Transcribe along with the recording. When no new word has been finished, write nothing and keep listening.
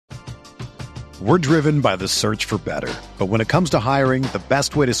We're driven by the search for better. But when it comes to hiring, the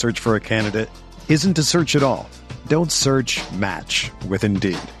best way to search for a candidate isn't to search at all. Don't search, match with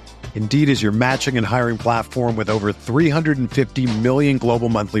Indeed. Indeed is your matching and hiring platform with over 350 million global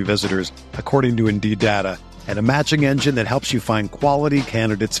monthly visitors, according to Indeed data, and a matching engine that helps you find quality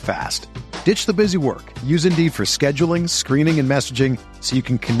candidates fast. Ditch the busy work. Use Indeed for scheduling, screening, and messaging so you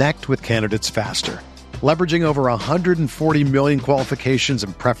can connect with candidates faster. Leveraging over 140 million qualifications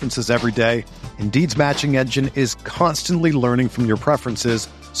and preferences every day, Indeed's matching engine is constantly learning from your preferences,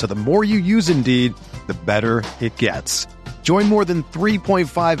 so the more you use Indeed, the better it gets. Join more than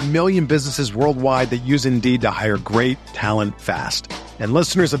 3.5 million businesses worldwide that use Indeed to hire great talent fast. And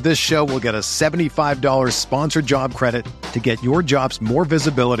listeners of this show will get a $75 sponsored job credit to get your jobs more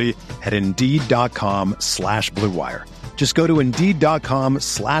visibility at Indeed.com/Blue Wire. Just go to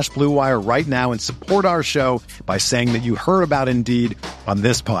Indeed.com/Blue Wire right now and support our show by saying that you heard about Indeed on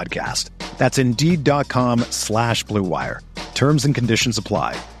this podcast. That's Indeed.com/Blue Wire. Terms and conditions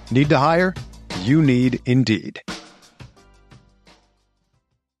apply. Need to hire? You need Indeed.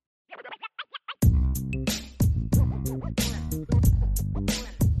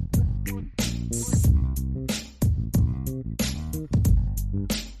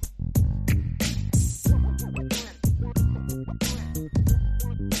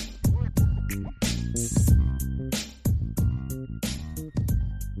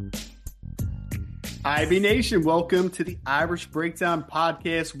 IB Nation, welcome to the Irish Breakdown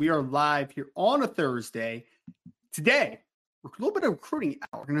Podcast. We are live here on a Thursday. Today, a little bit of recruiting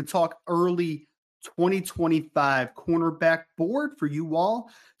out. We're going to talk early 2025 cornerback board for you all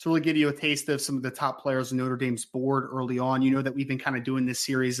to really give you a taste of some of the top players in Notre Dame's board early on. You know that we've been kind of doing this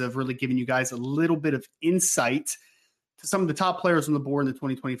series of really giving you guys a little bit of insight to some of the top players on the board in the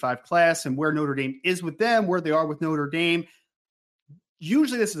 2025 class and where Notre Dame is with them, where they are with Notre Dame.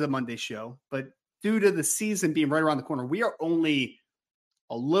 Usually this is a Monday show, but due to the season being right around the corner, we are only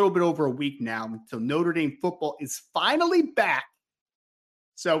a little bit over a week now until Notre Dame football is finally back.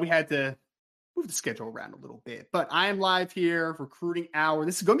 So we had to move the schedule around a little bit. But I am live here, recruiting hour.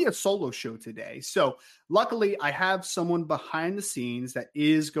 This is going to be a solo show today. So luckily, I have someone behind the scenes that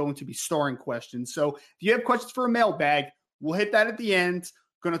is going to be starring questions. So if you have questions for a mailbag, we'll hit that at the end.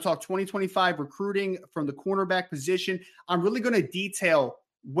 Going to talk 2025 recruiting from the cornerback position. I'm really going to detail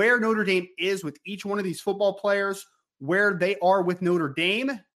where Notre Dame is with each one of these football players, where they are with Notre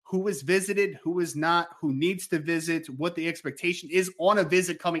Dame, who is visited, who is not, who needs to visit, what the expectation is on a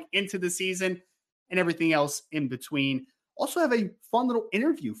visit coming into the season, and everything else in between. Also have a fun little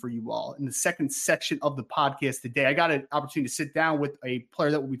interview for you all in the second section of the podcast today. I got an opportunity to sit down with a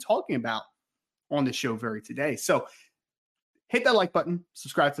player that we'll be talking about on the show very today. So hit that like button,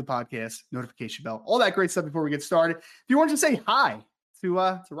 subscribe to the podcast, notification bell, all that great stuff before we get started. If you want to say hi to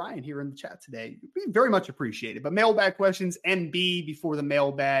Ryan here in the chat today, it'd be very much appreciated. But mailbag questions, NB before the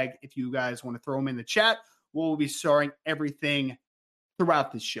mailbag, if you guys want to throw them in the chat, we'll be starring everything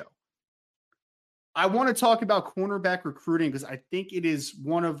throughout this show. I want to talk about cornerback recruiting because I think it is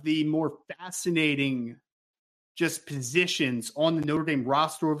one of the more fascinating just positions on the Notre Dame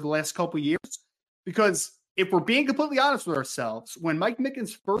roster over the last couple of years. Because if we're being completely honest with ourselves, when Mike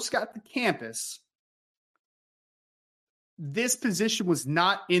Mickens first got to campus, this position was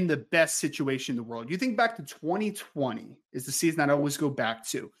not in the best situation in the world. You think back to 2020 is the season I always go back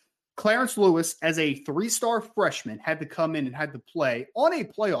to. Clarence Lewis, as a three-star freshman, had to come in and had to play on a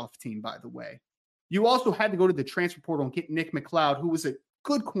playoff team, by the way. You also had to go to the transfer portal and get Nick McLeod, who was a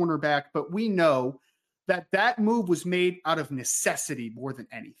good cornerback, but we know that that move was made out of necessity more than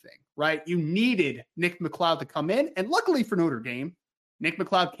anything, right? You needed Nick McLeod to come in, and luckily for Notre Dame, Nick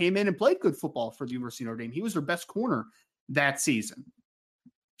McLeod came in and played good football for the University of Notre Dame. He was their best corner that season.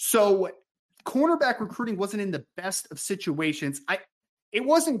 So cornerback recruiting wasn't in the best of situations. It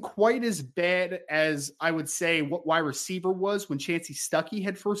wasn't quite as bad as I would say what wide receiver was when Chancey Stuckey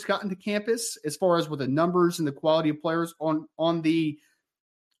had first gotten to campus, as far as what the numbers and the quality of players on the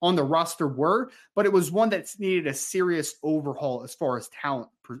roster were, but it was one that needed a serious overhaul as far as talent,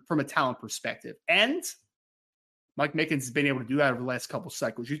 from a talent perspective. And Mike Mickens has been able to do that over the last couple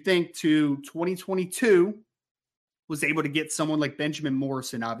cycles. You think to 2022, was able to get someone like Benjamin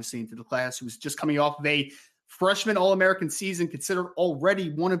Morrison, obviously, into the class, who was just coming off of a freshman All-American season, considered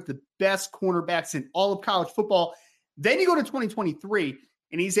already one of the best cornerbacks in all of college football. Then you go to 2023,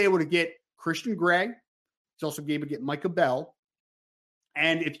 and he's able to get Christian Gray. He's also able to get Micah Bell.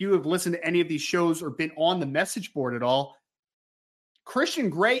 And if you have listened to any of these shows or been on the message board at all, Christian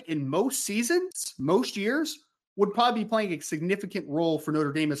Gray in most seasons, most years, would probably be playing a significant role for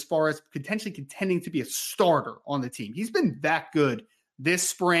Notre Dame as far as potentially contending to be a starter on the team. He's been that good this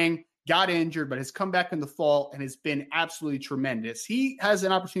spring. got injured, but has come back in the fall and has been absolutely tremendous. He has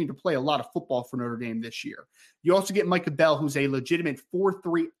an opportunity to play a lot of football for Notre Dame this year. You also get Micah Bell, who's a legitimate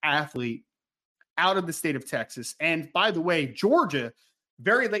 4.3 athlete out of the state of Texas. And by the way, Georgia,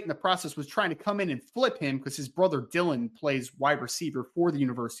 very late in the process, was trying to come in and flip him because his brother Dylan plays wide receiver for the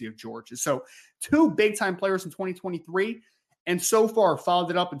University of Georgia. So 2 big-time players in 2023, and so far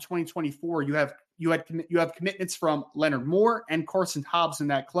followed it up in 2024. You have commitments from Leonard Moore and Carson Hobbs in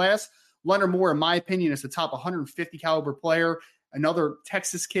that class. Leonard Moore, in my opinion, is the top 150 caliber player, another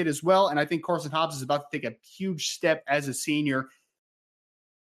Texas kid as well. And I think Carson Hobbs is about to take a huge step as a senior.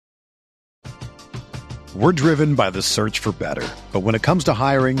 We're driven by the search for better. But when it comes to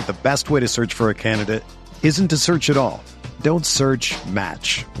hiring, the best way to search for a candidate isn't to search at all. Don't search,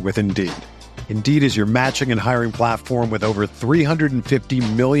 match with Indeed. Indeed is your matching and hiring platform with over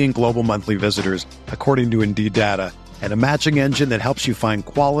 350 million global monthly visitors, according to Indeed data, and a matching engine that helps you find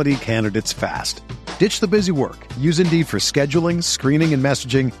quality candidates fast. Ditch the busy work. Use Indeed for scheduling, screening, and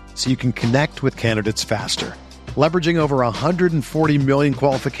messaging so you can connect with candidates faster. Leveraging over 140 million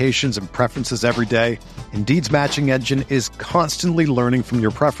qualifications and preferences every day, Indeed's matching engine is constantly learning from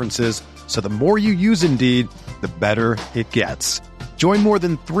your preferences, so the more you use Indeed, the better it gets. Join more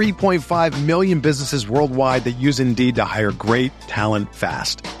than 3.5 million businesses worldwide that use Indeed to hire great talent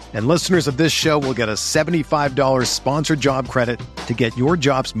fast. And listeners of this show will get a $75 sponsored job credit to get your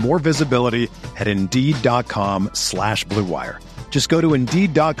jobs more visibility at Indeed.com/Blue Wire. Just go to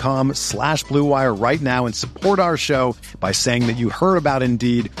Indeed.com/Blue Wire right now and support our show by saying that you heard about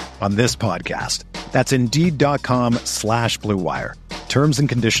Indeed on this podcast. That's Indeed.com/Blue Wire. Terms and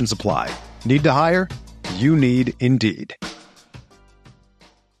conditions apply. Need to hire? You need Indeed.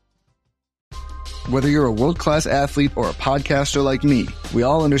 Whether you're a world-class athlete or a podcaster like me, we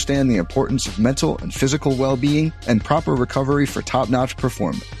all understand the importance of mental and physical well-being and proper recovery for top-notch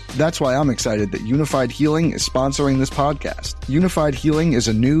performance. That's why I'm excited that Unified Healing is sponsoring this podcast. Unified Healing is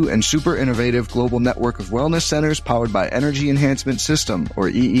a new and super innovative global network of wellness centers powered by Energy Enhancement System, or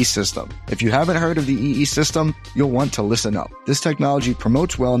EE System. If you haven't heard of the EE System, you'll want to listen up. This technology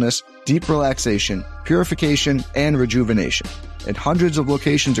promotes wellness, deep relaxation, purification, and rejuvenation. At hundreds of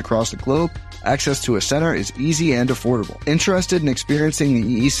locations across the globe, access to a center is easy and affordable. Interested in experiencing the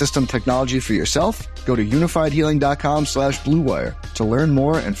EE System technology for yourself? Go to unifiedhealing.com/Blue Wire to learn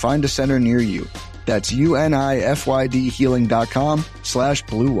more and find a center near you. That's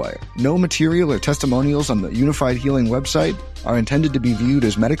UNIFYDhealing.com/Blue Wire. No material or testimonials on the Unified Healing website are intended to be viewed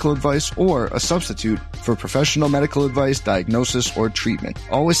as medical advice or a substitute for professional medical advice, diagnosis, or treatment.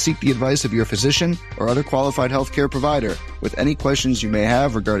 Always seek the advice of your physician or other qualified healthcare provider with any questions you may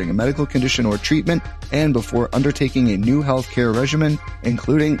have regarding a medical condition or treatment and before undertaking a new healthcare regimen,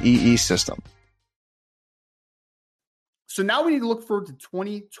 including EE System. So now we need to look forward to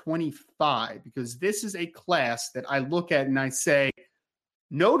 2025 because this is a class that I look at and I say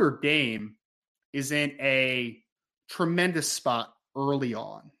Notre Dame is in a tremendous spot early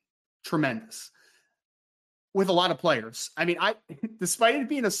on. Tremendous. With a lot of players. I mean, despite it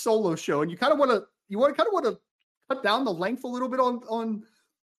being a solo show, and you kind of want to cut down the length a little bit on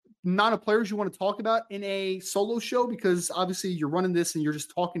amount of players you want to talk about in a solo show because obviously you're running this and you're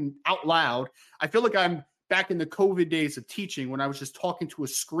just talking out loud. I feel like I'm back in the COVID days of teaching when I was just talking to a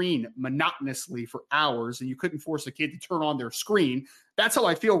screen monotonously for hours and you couldn't force a kid to turn on their screen. That's how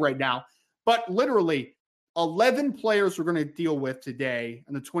I feel right now. But literally 11 players we're going to deal with today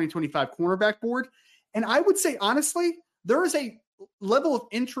on the 2025 cornerback board. And I would say, honestly, there is a level of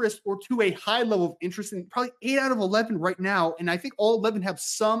interest or to a high level of interest in probably 8 out of 11 right now. And I think all 11 have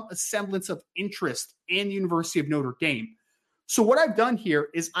some semblance of interest in the University of Notre Dame. So what I've done here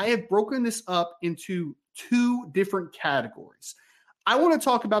is I have broken this up into 2 different categories. I want to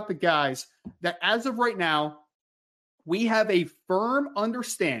talk about the guys that as of right now, we have a firm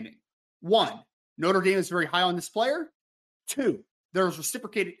understanding. 1, Notre Dame is very high on this player. 2, there's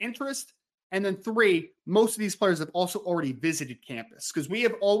reciprocated interest. And then 3, most of these players have also already visited campus because we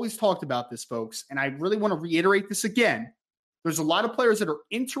have always talked about this, folks. And I really want to reiterate this again. There's a lot of players that are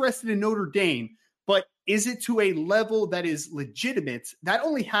interested in Notre Dame, but is it to a level that is legitimate? That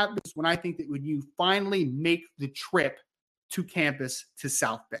only happens when I think that when you finally make the trip to campus to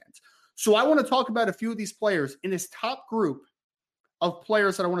South Bend. So I want to talk about a few of these players in this top group of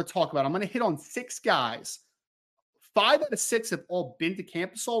players that I want to talk about. I'm going to hit on 6 guys. 5 out of 6 have all been to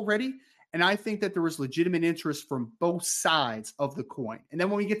campus already. And I think that there was legitimate interest from both sides of the coin. And then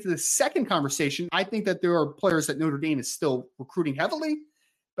when we get to the second conversation, I think that there are players that Notre Dame is still recruiting heavily.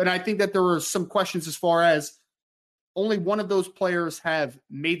 But I think that there were some questions as far as only one of those players have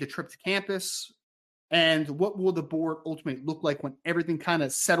made the trip to campus. And what will the board ultimately look like when everything kind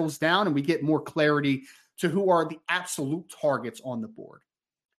of settles down and we get more clarity to who are the absolute targets on the board?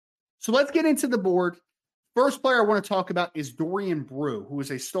 So let's get into the board. First player I want to talk about is Dorian Brew, who is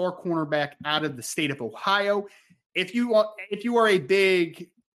a star cornerback out of the state of Ohio. If you are a big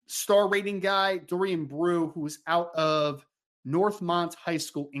star rating guy, Dorian Brew, who is out of Northmont High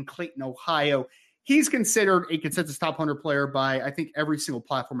School in Clayton, Ohio, he's considered a consensus top 100 player by, I think, every single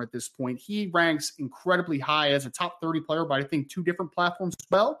platform at this point. He ranks incredibly high as a top 30 player by, I think, 2 different platforms as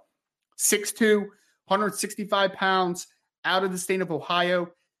well. 6'2", 165 pounds, out of the state of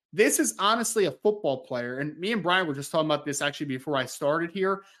Ohio. This is honestly a football player. And me and Brian were just talking about this actually before I started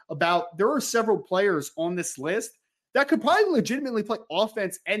here, about there are several players on this list that could probably legitimately play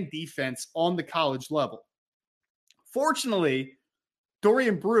offense and defense on the college level. Fortunately,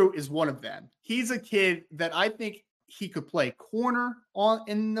 Dorian Brew is one of them. He's a kid that I think he could play corner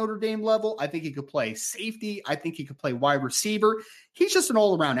in Notre Dame level. I think he could play safety. I think he could play wide receiver. He's just an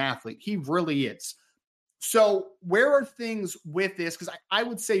all-around athlete. He really is. So where are things with this? Because I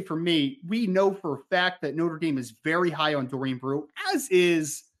would say for me, we know for a fact that Notre Dame is very high on Dorian Brew, as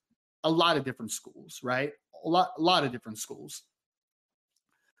is a lot of different schools, right? A lot of different schools.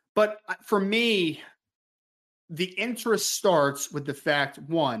 But for me, the interest starts with the fact,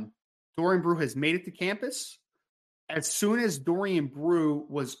 one, Dorian Brew has made it to campus. As soon as Dorian Brew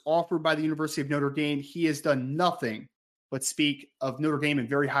was offered by the University of Notre Dame, he has done nothing but speak of Notre Dame in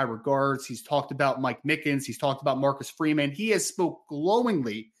very high regards. He's talked about Mike Mickens. He's talked about Marcus Freeman. He has spoke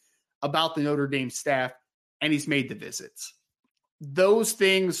glowingly about the Notre Dame staff, and he's made the visits. Those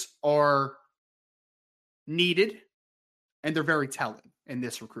things are needed, and they're very telling in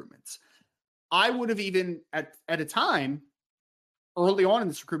this recruitment. I would have even, at a time, early on in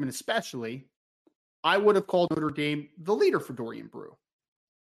this recruitment especially, I would have called Notre Dame the leader for Dorian Brew.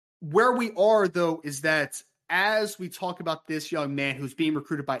 Where we are, though, is that as we talk about this young man who's being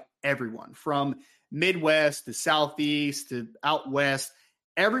recruited by everyone, from Midwest to Southeast to out West,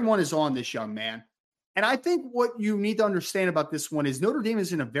 everyone is on this young man. And I think what you need to understand about this one is Notre Dame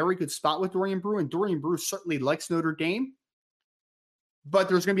is in a very good spot with Dorian Brew, and Dorian Brew certainly likes Notre Dame. But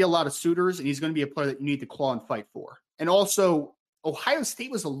there's going to be a lot of suitors, and he's going to be a player that you need to claw and fight for. And also, Ohio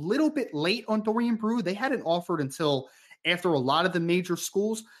State was a little bit late on Dorian Brew. They hadn't offered until after a lot of the major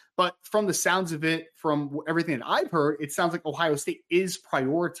schools. But from the sounds of it, from everything that I've heard, it sounds like Ohio State is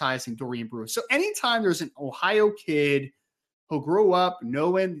prioritizing Dorian Brew. So anytime there's an Ohio kid who grew up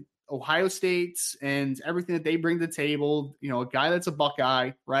knowing Ohio State and everything that they bring to the table, you know, a guy that's a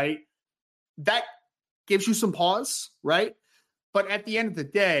Buckeye, right? That gives you some pause, right? But at the end of the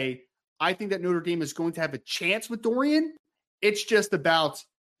day, I think that Notre Dame is going to have a chance with Dorian. It's just about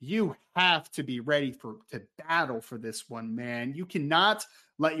you have to be ready to battle for this one, man. You cannot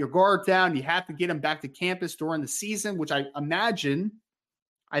let your guard down. You have to get him back to campus during the season, which I imagine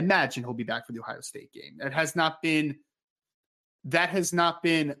he'll be back for the Ohio State game. That has not been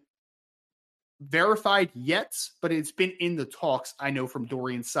verified yet, but it's been in the talks, I know, from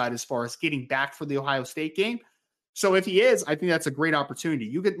Dorian's side as far as getting back for the Ohio State game. So if he is, I think that's a great opportunity.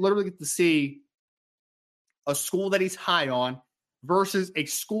 You could literally get to see a school that he's high on versus a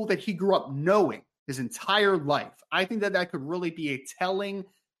school that he grew up knowing his entire life. I think that could really be a telling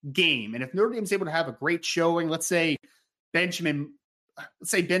game. And if Notre Dame's able to have a great showing, let's say Benjamin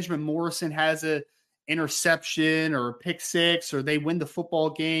Morrison has a interception or a pick six, or they win the football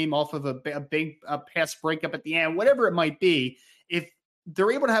game off of a big pass breakup at the end, whatever it might be, if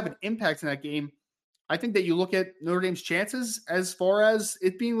they're able to have an impact in that game, I think that you look at Notre Dame's chances as far as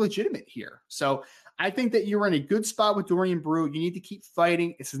it being legitimate here. So I think that you're in a good spot with Dorian Brew. You need to keep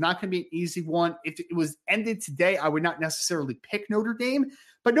fighting. This is not going to be an easy one. If it was ended today, I would not necessarily pick Notre Dame,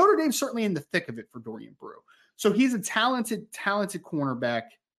 but Notre Dame's certainly in the thick of it for Dorian Brew. So he's a talented cornerback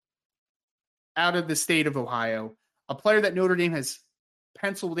out of the state of Ohio, a player that Notre Dame has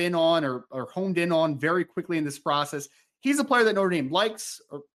penciled in on or honed in on very quickly in this process. He's a player that Notre Dame likes,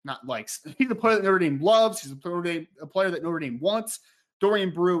 or not likes. He's a player that Notre Dame loves. He's a player that Notre Dame wants.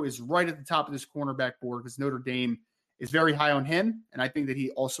 Dorian Brew is right at the top of this cornerback board because Notre Dame is very high on him, and I think that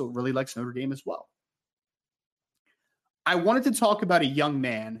he also really likes Notre Dame as well. I wanted to talk about a young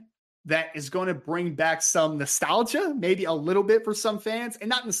man that is going to bring back some nostalgia, maybe a little bit for some fans, and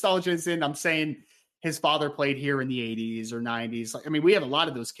not nostalgia as in I'm saying his father played here in the 80s or 90s. I mean, we have a lot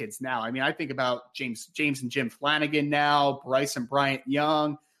of those kids now. I mean, I think about James and Jim Flanagan now, Bryce and Bryant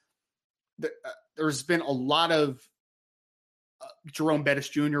Young. There's been a lot of Jerome Bettis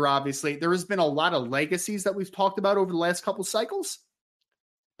Jr., obviously. There has been a lot of legacies that we've talked about over the last couple cycles.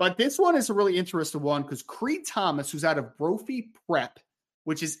 But this one is a really interesting one because Creed Thomas, who's out of Brophy Prep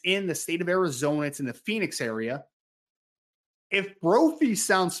which is in the state of Arizona. It's in the Phoenix area. If Brophy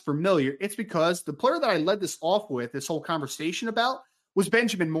sounds familiar, it's because the player that I led this off with, this whole conversation about, was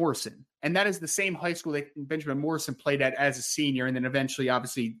Benjamin Morrison. And that is the same high school that Benjamin Morrison played at as a senior, and then eventually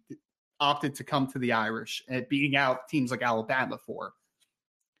obviously opted to come to the Irish and beating out teams like Alabama for.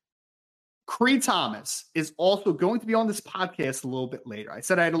 Creed Thomas is also going to be on this podcast a little bit later. I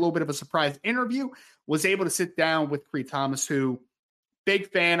said I had a little bit of a surprise interview, was able to sit down with Creed Thomas, who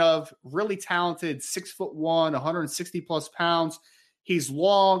big fan of, really talented, 6'1", 160 plus pounds. He's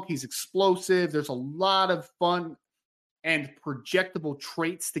long, he's explosive. There's a lot of fun and projectable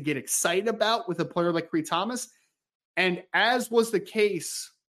traits to get excited about with a player like Creed Thomas. And as was the case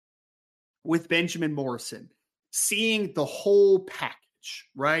with Benjamin Morrison, seeing the whole package,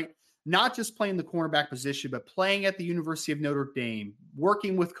 right? Not just playing the cornerback position, but playing at the University of Notre Dame,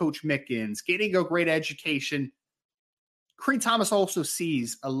 working with Coach Mickens, getting a great education. Creed Thomas also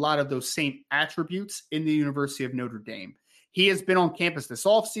sees a lot of those same attributes in the University of Notre Dame. He has been on campus this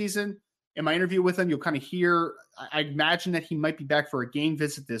offseason. In my interview with him, you'll kind of hear, I imagine that he might be back for a game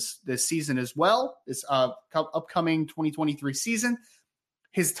visit this season as well, this upcoming 2023 season.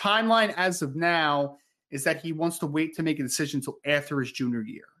 His timeline as of now is that he wants to wait to make a decision until after his junior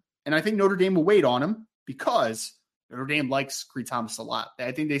year. And I think Notre Dame will wait on him because Notre Dame likes Creed Thomas a lot.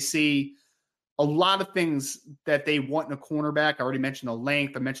 I think they see a lot of things that they want in a cornerback. I already mentioned the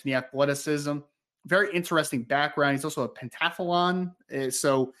length. I mentioned the athleticism. Very interesting background. He's also a pentathlon.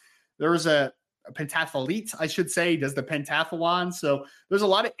 So there's a pentathlete, I should say. He does the pentathlon. So there's a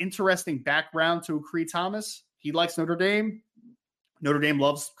lot of interesting background to Creed Thomas. He likes Notre Dame. Notre Dame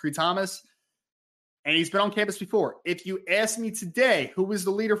loves Creed Thomas. And he's been on campus before. If you ask me today who is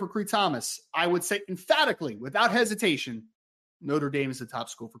the leader for Creed Thomas, I would say emphatically, without hesitation, Notre Dame is the top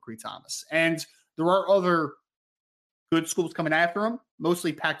school for Creed Thomas. And there are other good schools coming after him,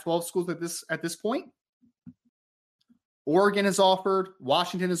 mostly Pac-12 schools at this point. Oregon has offered,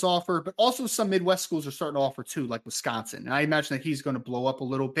 Washington has offered, but also some Midwest schools are starting to offer too, like Wisconsin. And I imagine that he's going to blow up a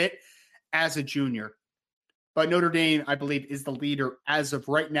little bit as a junior. But Notre Dame, I believe, is the leader as of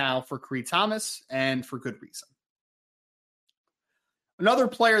right now for Creed Thomas, and for good reason. Another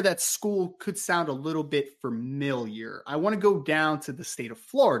player that school could sound a little bit familiar. I want to go down to the state of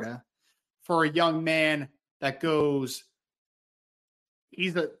Florida for a young man that goes,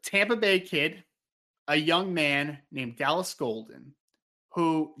 he's a Tampa Bay kid, a young man named Dallas Golden,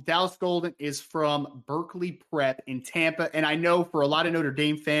 who Dallas Golden is from Berkeley Prep in Tampa. And I know for a lot of Notre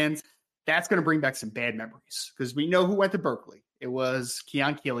Dame fans, that's going to bring back some bad memories because we know who went to Berkeley. It was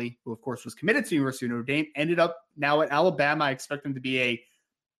Keon Keeley, who, of course, was committed to the University of Notre Dame, ended up now at Alabama. I expect him to be an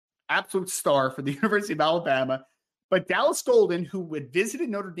absolute star for the University of Alabama. But Dallas Golden, who had visited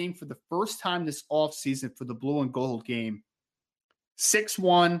Notre Dame for the first time this offseason for the blue and gold game, 6'1",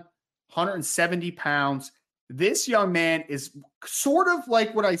 170 pounds. This young man is sort of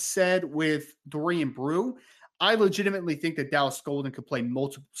like what I said with Dorian Brew. I legitimately think that Dallas Golden could play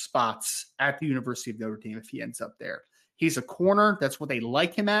multiple spots at the University of Notre Dame if he ends up there. He's a corner. That's what they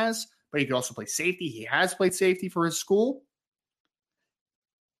like him as, but he could also play safety. He has played safety for his school.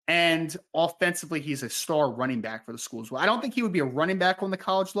 And offensively, he's a star running back for the school as well. I don't think he would be a running back on the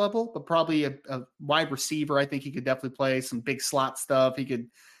college level, but probably a wide receiver. I think he could definitely play some big slot stuff. He could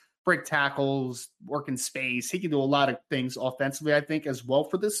break tackles, work in space. He can do a lot of things offensively, I think, as well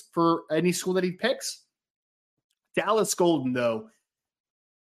for any school that he picks. Dallas Golden, though,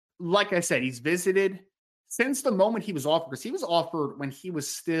 like I said, he's visited since the moment he was offered, because he was offered when he was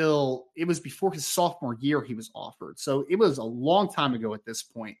still, it was before his sophomore year he was offered. So it was a long time ago at this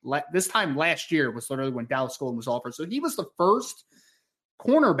point. This time last year was literally when Dallas Golden was offered. So he was the first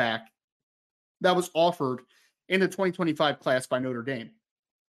cornerback that was offered in the 2025 class by Notre Dame.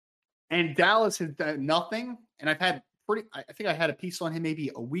 And Dallas has done nothing. And I think I had a piece on him maybe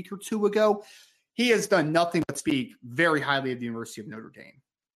a week or two ago. He has done nothing but speak very highly of the University of Notre Dame.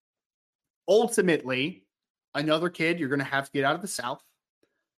 Ultimately, another kid you're going to have to get out of the South.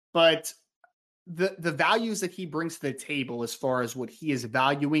 But the values that he brings to the table as far as what he is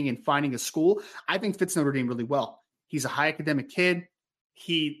valuing and finding a school, I think fits Notre Dame really well. He's a high academic kid.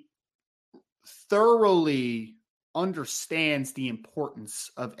 He thoroughly understands the importance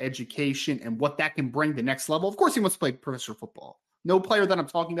of education and what that can bring the next level. Of course, he wants to play professional football. No player that I'm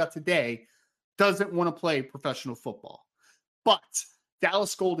talking about today doesn't want to play professional football. But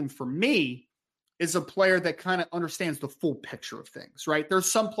Dallas Golden, for me, is a player that kind of understands the full picture of things, right?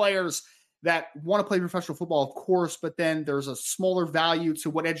 There's some players that want to play professional football, of course, but then there's a smaller value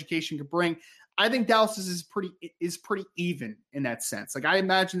to what education could bring. I think Dallas is pretty even in that sense. Like, I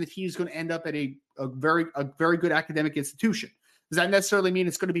imagine that he's going to end up at a very good academic institution. Does that necessarily mean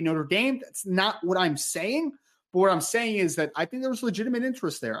it's going to be Notre Dame? That's not what I'm saying. But what I'm saying is that I think there's legitimate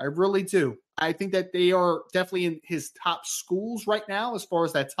interest there. I really do. I think that they are definitely in his top schools right now as far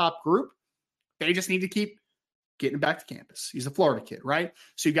as that top group. They just need to keep getting him back to campus. He's a Florida kid, right?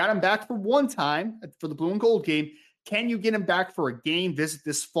 So you got him back for one time for the blue and gold game. Can you get him back for a game visit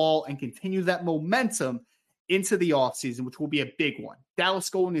this fall and continue that momentum into the offseason, which will be a big one? Dallas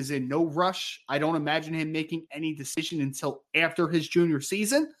Golden is in no rush. I don't imagine him making any decision until after his junior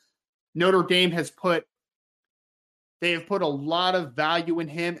season. Notre Dame has put a lot of value in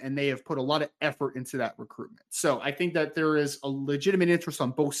him, and they have put a lot of effort into that recruitment. So I think that there is a legitimate interest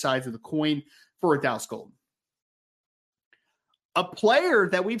on both sides of the coin for a Dallas Golden. A player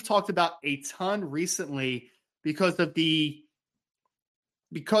that we've talked about a ton recently because of the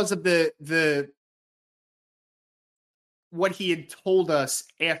what he had told us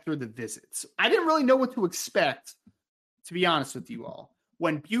after the visits. I didn't really know what to expect, to be honest with you all.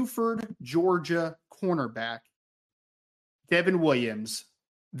 When Buford, Georgia cornerback Devin Williams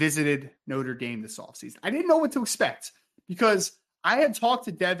visited Notre Dame this offseason, I didn't know what to expect because I had talked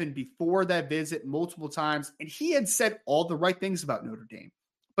to Devin before that visit multiple times, and he had said all the right things about Notre Dame.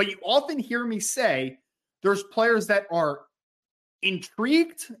 But you often hear me say there's players that are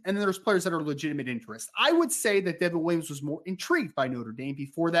intrigued, and then there's players that are legitimate interest. I would say that Devin Williams was more intrigued by Notre Dame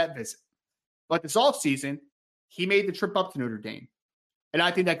before that visit. But this offseason, he made the trip up to Notre Dame. And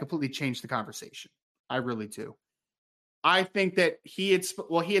I think that completely changed the conversation. I really do. I think that he had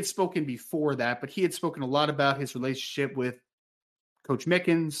spoken before that, but he had spoken a lot about his relationship with Coach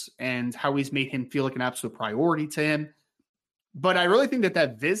Mickens and how he's made him feel like an absolute priority to him. But I really think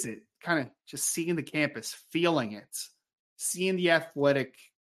that visit, kind of just seeing the campus, feeling it, seeing the athletic,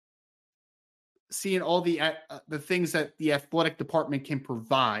 seeing all the things that the athletic department can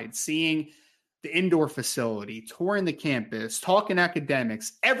provide, seeing the indoor facility, touring the campus, talking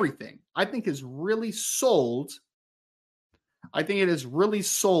academics, everything, I think has really sold. I think it has really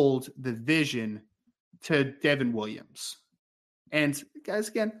sold the vision to Devin Williams. And guys,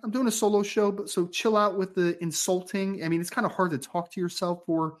 again, I'm doing a solo show, but so chill out with the insulting. I mean, it's kind of hard to talk to yourself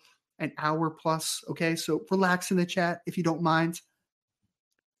for an hour plus. Okay. So relax in the chat if you don't mind.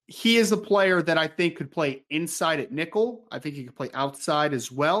 He is a player that I think could play inside at nickel. I think he could play outside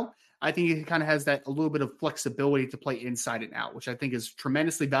as well. I think he kind of has that a little bit of flexibility to play inside and out, which I think is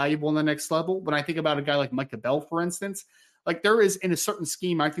tremendously valuable in the next level. When I think about a guy like Micah Bell, for instance, like there is in a certain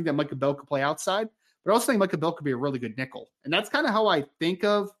scheme, I think that Micah Bell could play outside, but I also think Micah Bell could be a really good nickel. And that's kind of how I think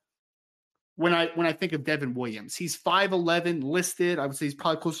of when I think of Devin Williams. He's 5'11", listed. I would say he's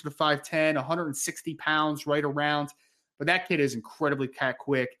probably closer to 5'10", 160 pounds right around. But that kid is incredibly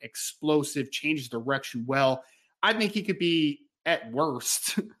quick, explosive, changes direction well. I think he could be, at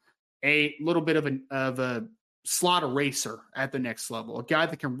worst, a little bit of a slot eraser at the next level. A guy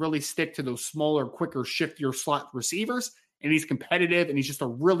that can really stick to those smaller, quicker, shiftier slot receivers. And he's competitive, and he's just a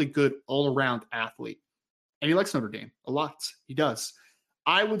really good all-around athlete. And he likes Notre Dame a lot. He does.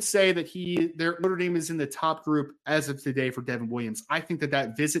 I would say that Notre Dame is in the top group as of today for Devin Williams. I think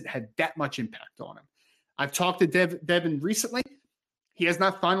that visit had that much impact on him. I've talked to Devin recently. He has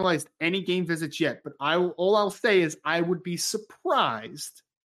not finalized any game visits yet, but all I'll say is I would be surprised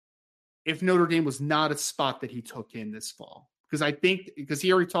if Notre Dame was not a spot that he took in this fall. Because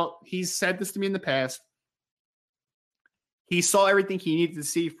he's said this to me in the past. He saw everything he needed to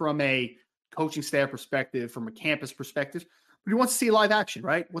see from a coaching staff perspective, from a campus perspective, but he wants to see live action,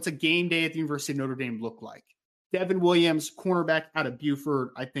 right? What's a game day at the University of Notre Dame look like? Devin Williams, cornerback out of Buford,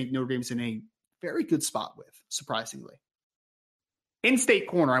 I think Notre Dame's in a very good spot with, surprisingly. In-state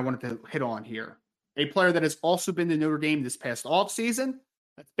corner I wanted to hit on here. A player that has also been to Notre Dame this past offseason,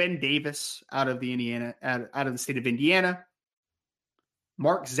 that's Ben Davis out of the state of Indiana.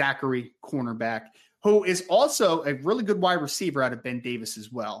 Mark Zachary, cornerback, who is also a really good wide receiver out of Ben Davis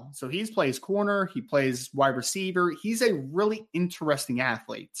as well. So he plays corner, he plays wide receiver. He's a really interesting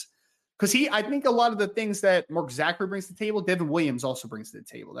athlete because I think a lot of the things that Mark Zachary brings to the table, Devin Williams also brings to the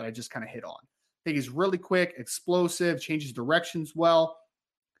table that I just kind of hit on. I think he's really quick, explosive, changes directions well.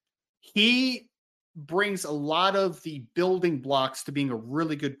 He brings a lot of the building blocks to being a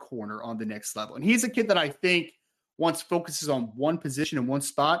really good corner on the next level. And he's a kid that I think once focuses on one position in one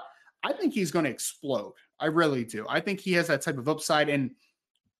spot, I think he's going to explode. I really do. I think he has that type of upside, and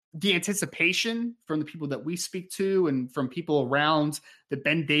the anticipation from the people that we speak to and from people around the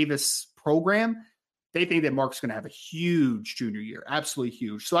Ben Davis program, they think that Mark's going to have a huge junior year, absolutely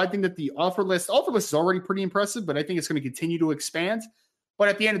huge. So I think that the offer list is already pretty impressive, but I think it's going to continue to expand. But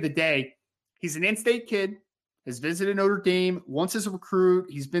at the end of the day, he's an in-state kid, has visited Notre Dame once as a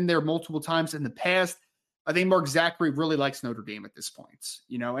recruit. He's been there multiple times in the past. I think Mark Zachary really likes Notre Dame at this point,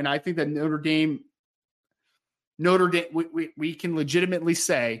 and I think that Notre Dame, we can legitimately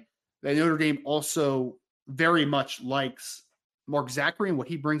say that Notre Dame also very much likes Mark Zachary and what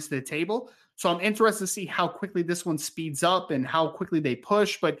he brings to the table. So I'm interested to see how quickly this one speeds up and how quickly they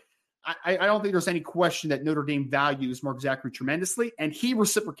push. But I don't think there's any question that Notre Dame values Mark Zachary tremendously, and he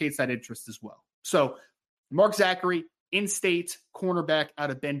reciprocates that interest as well. So Mark Zachary, in-state cornerback out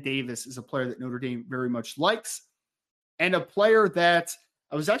of Ben Davis, is a player that Notre Dame very much likes, and a player that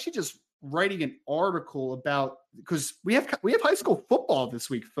I was actually just writing an article about, because we have high school football this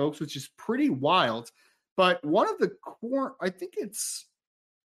week, folks, which is pretty wild. But one of the I think it's,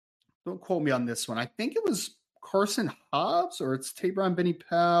 don't quote me on this one, I think it was Carson Hobbs, or it's Tabron Benny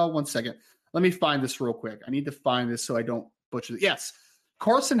Powell. One second. Let me find this real quick. I need to find this so I don't butcher it. Yes.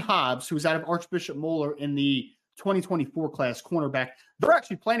 Carson Hobbs, who's out of Archbishop Moeller in the 2024 class, cornerback. They're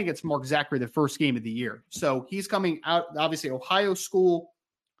actually playing against Mark Zachary the first game of the year. So he's coming out, obviously, Ohio school.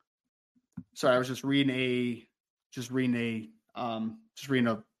 Sorry, I was just reading a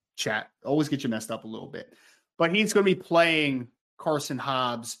chat. Always get you messed up a little bit. But he's going to be playing Carson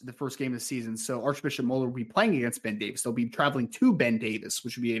Hobbs the first game of the season. So Archbishop Moeller will be playing against Ben Davis. They'll be traveling to Ben Davis,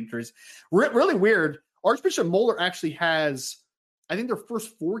 which would be interesting. Really weird. Archbishop Moeller actually has, I think their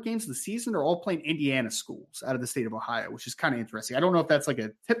first 4 games of the season are all playing Indiana schools out of the state of Ohio, which is kind of interesting. I don't know if that's like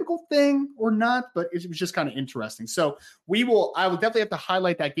a typical thing or not, but it was just kind of interesting. So I will definitely have to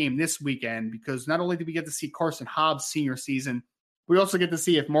highlight that game this weekend, because not only do we get to see Carson Hobbs' senior season, we also get to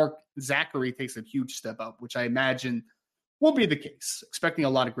see if Mark Zachary takes a huge step up, which I imagine will be the case. Expecting a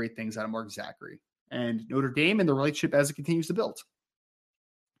lot of great things out of Mark Zachary and Notre Dame and the relationship as it continues to build.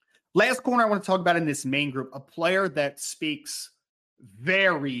 Last corner I want to talk about in this main group, a player that speaks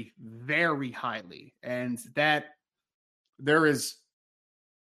very, very highly, and that there is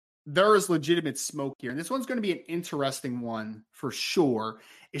legitimate smoke here. And this one's going to be an interesting one for sure,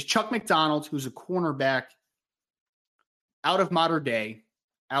 is Chuck McDonald, who's a cornerback out of Mater Dei,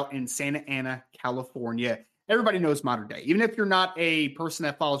 out in Santa Ana, California. Everybody knows Mater Dei. Even if you're not a person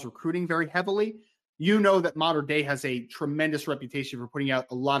that follows recruiting very heavily, you know that Mater Dei has a tremendous reputation for putting out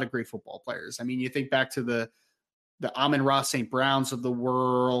a lot of great football players. I mean, you think back to the Amon-Ra St. Browns of the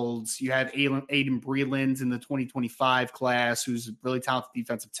world. You have Aiden Breland in the 2025 class, who's a really talented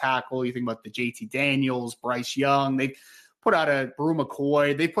defensive tackle. You think about the JT Daniels, Bryce Young. They put out a Brew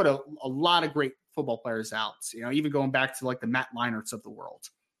McCoy. They put a lot of great football players out, even going back to like the Matt Leinerts of the world.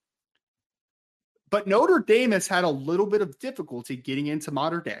 But Notre Dame has had a little bit of difficulty getting into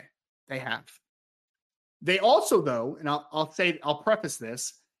Mater Dei. They have. They also, though, and I'll preface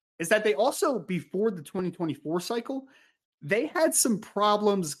this, is that they also, before the 2024 cycle, they had some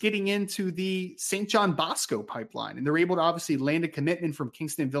problems getting into the St. John Bosco pipeline. And they're able to obviously land a commitment from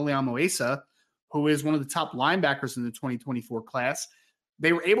Kingston Villamoesa, who is one of the top linebackers in the 2024 class.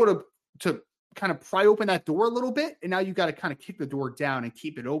 They were able to kind of pry open that door a little bit. And now you got to kind of kick the door down and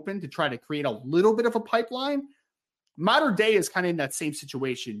keep it open to try to create a little bit of a pipeline. Mater Dei is kind of in that same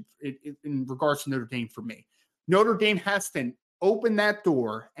situation in regards to Notre Dame for me. Notre Dame has to open that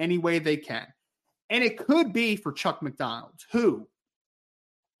door any way they can. And it could be for Chuck McDonald, who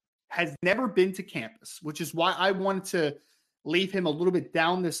has never been to campus, which is why I wanted to leave him a little bit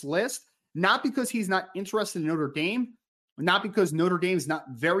down this list. Not because he's not interested in Notre Dame, not because Notre Dame is not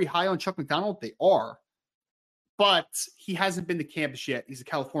very high on Chuck McDonald. They are. But he hasn't been to campus yet. He's a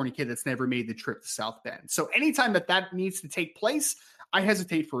California kid that's never made the trip to South Bend. So anytime that needs to take place, I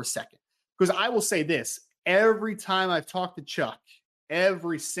hesitate for a second. Because I will say this, every time I've talked to Chuck,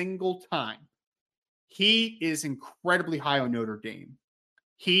 every single time, he is incredibly high on Notre Dame.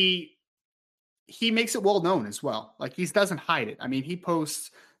 He makes it well known as well. Like, he doesn't hide it. I mean, he posts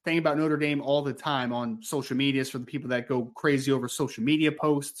things about Notre Dame all the time on social medias for the people that go crazy over social media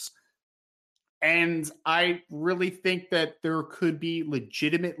posts. And I really think that there could be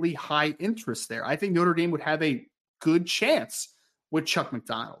legitimately high interest there. I think Notre Dame would have a good chance with Chuck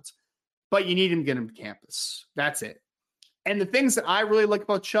McDonald, but you need him to get him to campus. That's it. And the things that I really like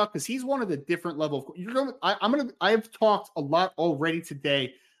about Chuck is he's one of the different level. I've talked a lot already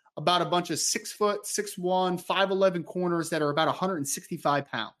today about a bunch of 6 foot, 6'1", 5'11" corners that are about 165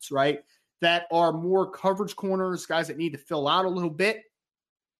 pounds, right? That are more coverage corners, guys that need to fill out a little bit.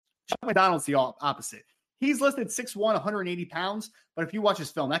 Chuck McDonald's the opposite. He's listed 6'1", 180 pounds, but if you watch his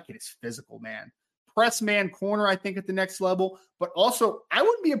film, that kid is physical, man. Press man corner, I think, at the next level. But also, I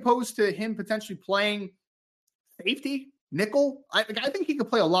wouldn't be opposed to him potentially playing safety, nickel. I think he could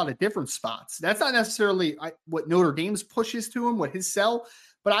play a lot of different spots. That's not necessarily what Notre Dame's pushes to him, what his sell.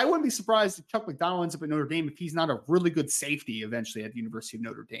 But I wouldn't be surprised if Chuck McDonald ends up at Notre Dame if he's not a really good safety eventually at the University of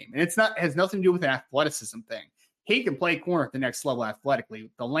Notre Dame. And has nothing to do with an athleticism thing. He can play corner at the next level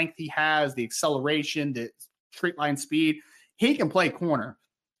athletically. The length he has, the acceleration, the straight line speed, he can play corner.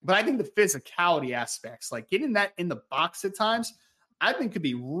 But I think the physicality aspects, like getting that in the box at times, I think could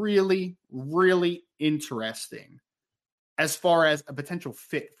be really, really interesting as far as a potential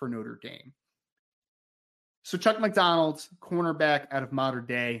fit for Notre Dame. So Chuck McDonald, cornerback out of Mater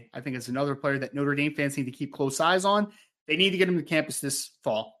Dei, I think is another player that Notre Dame fans need to keep close eyes on. They need to get him to campus this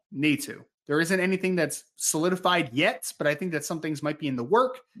fall. Need to. There isn't anything that's solidified yet, but I think that some things might be in the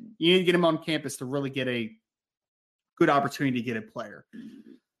work. You need to get him on campus to really get a good opportunity to get a player.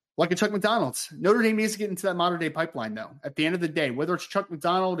 Like a Chuck McDonald. Notre Dame needs to get into that Mater Dei pipeline, though. At the end of the day, whether it's Chuck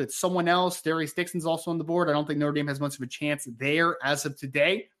McDonald, it's someone else, Darius Dixon's also on the board. I don't think Notre Dame has much of a chance there as of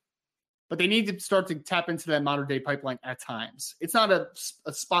today. But they need to start to tap into that Mater Dei pipeline at times. It's not a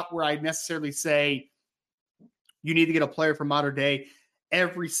spot where I'd necessarily say you need to get a player from Mater Dei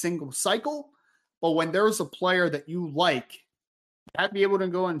every single cycle. But when there's a player that you like, you have to be able to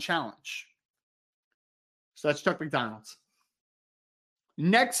go and challenge. So that's Chuck McDonald.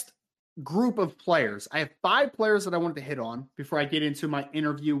 Next group of players. I have 5 players that I wanted to hit on before I get into my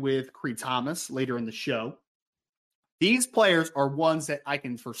interview with Creed Thomas later in the show. These players are ones that I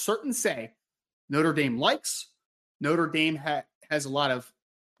can for certain say Notre Dame likes, Notre Dame has a lot of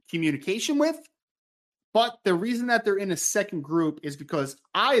communication with, but the reason that they're in a second group is because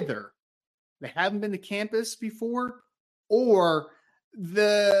either they haven't been to campus before or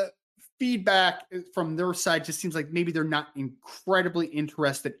the feedback from their side just seems like maybe they're not incredibly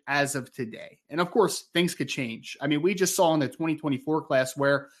interested as of today. And of course, things could change. I mean, we just saw in the 2024 class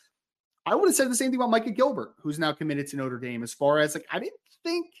where I would have said the same thing about Micah Gilbert, who's now committed to Notre Dame, as far as like, I didn't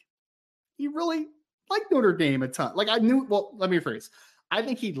think he really liked Notre Dame a ton. Like I knew, well, let me rephrase. I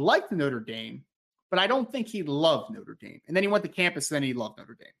think he liked Notre Dame, but I don't think he loved Notre Dame. And then he went to campus and then he loved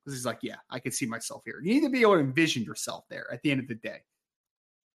Notre Dame because he's like, yeah, I could see myself here. You need to be able to envision yourself there at the end of the day.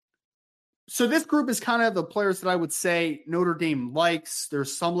 So this group is kind of the players that I would say Notre Dame likes.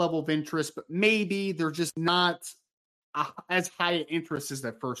 There's some level of interest, but maybe they're just not as high an interest as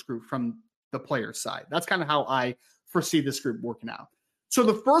that first group from the player side. That's kind of how I foresee this group working out. So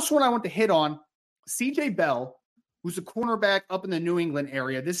the first one I want to hit on, CJ Bell, who's a cornerback up in the New England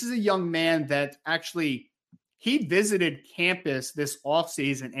area. This is a young man that actually, he visited campus this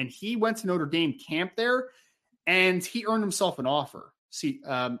offseason and he went to Notre Dame camp there and he earned himself an offer.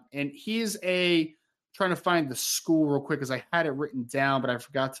 And he's trying to find the school real quick because I had it written down, but I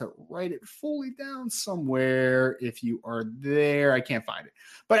forgot to write it fully down somewhere. If you are there, I can't find it.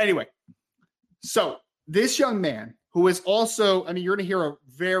 But anyway, so this young man who is also, I mean, you're going to hear a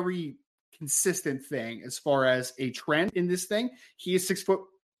very consistent thing as far as a trend in this thing. He is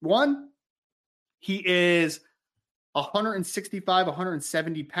 6'1". He is 165,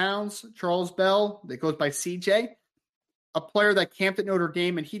 170 pounds. Charles Bell, that goes by CJ, a player that camped at Notre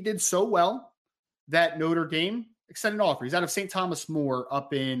Dame, and he did so well that Notre Dame extended an offer. He's out of St. Thomas More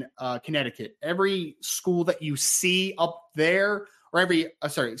up in Connecticut. Every school that you see up there, or every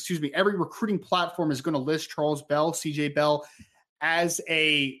recruiting platform is going to list Charles Bell, CJ Bell, as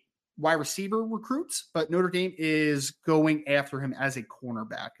a wide receiver recruit, but Notre Dame is going after him as a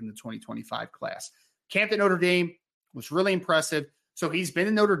cornerback in the 2025 class. Camped at Notre Dame, was really impressive. So he's been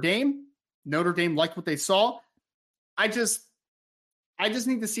in Notre Dame. Notre Dame liked what they saw. I just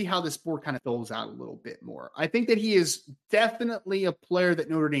need to see how this board kind of fills out a little bit more. I think that he is definitely a player that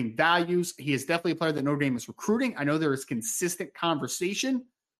Notre Dame values. He is definitely a player that Notre Dame is recruiting. I know there is consistent conversation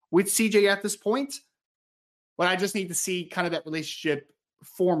with CJ at this point, but I just need to see kind of that relationship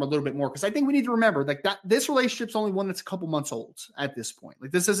form a little bit more, because I think we need to remember like that this relationship's only one that's a couple months old at this point.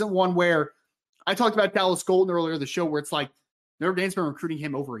 Like this isn't one where I talked about Dallas Golden earlier in the show where it's like Notre Dame's been recruiting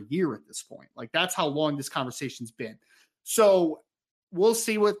him over a year at this point. Like that's how long this conversation's been. So we'll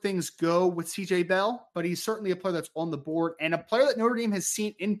see what things go with CJ Bell, but he's certainly a player that's on the board and a player that Notre Dame has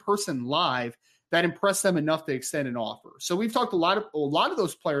seen in person live that impressed them enough to extend an offer. So we've talked a lot of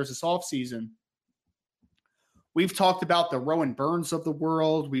those players this offseason. We've talked about the Rowan Burns of the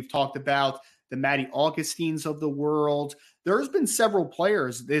world. We've talked about the Matty Augustines of the world. There's been several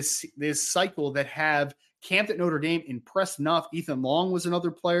players this cycle that have camped at Notre Dame, impressed enough. Ethan Long was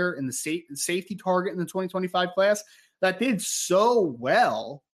another player in the safety target in the 2025 class that did so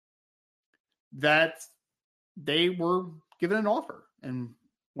well that they were given an offer and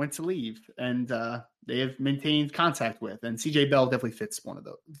went to leave, and they have maintained contact with. And CJ Bell definitely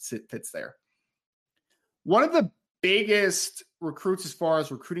fits there. One of the biggest recruits as far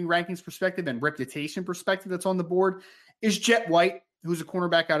as recruiting rankings perspective and reputation perspective that's on the board is Jet White who's a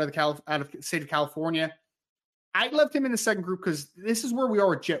cornerback out of the state of California. I left him in the second group because this is where we are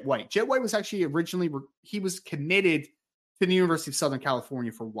with Jet White. Jet White was actually he was committed to the University of Southern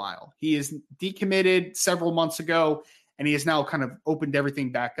California for a while. He is decommitted several months ago, and he has now kind of opened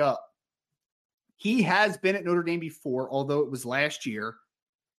everything back up. He has been at Notre Dame before, although it was last year.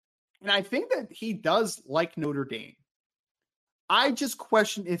 And I think that he does like Notre Dame. I just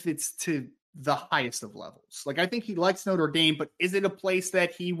question if it's to the highest of levels. Like, I think he likes Notre Dame, but is it a place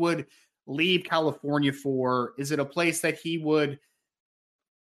that he would leave California for? Is it a place that he would...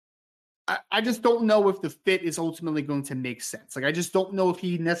 I just don't know if the fit is ultimately going to make sense. Like, I just don't know if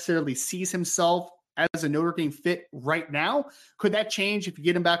he necessarily sees himself as a Notre Dame fit right now. Could that change if you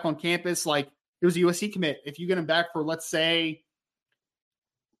get him back on campus? Like, it was a USC commit. If you get him back for, let's say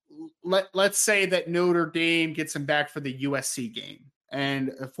that Notre Dame gets him back for the USC game,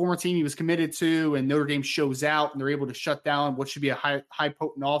 and a former team he was committed to, and Notre Dame shows out and they're able to shut down what should be a high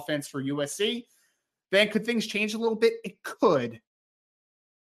potent offense for USC, then could things change a little bit? It could.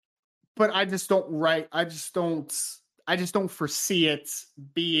 But I just don't foresee it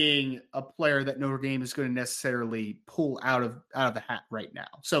being a player that Notre Dame is going to necessarily pull out of the hat right now.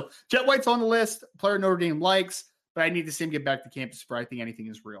 So Jet White's on the list, player Notre Dame likes, but I need to see him get back to campus before I think anything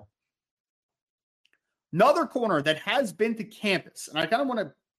is real. Another corner that has been to campus, and I kind of want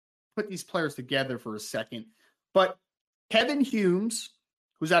to put these players together for a second, but Kevin Humes,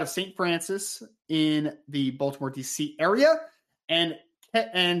 who's out of St. Francis in the Baltimore, D.C. area, and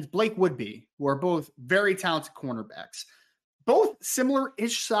Blake Woodby, who are both very talented cornerbacks. Both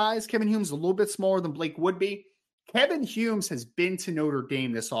similar-ish size. Kevin Humes is a little bit smaller than Blake Woodby. Kevin Humes has been to Notre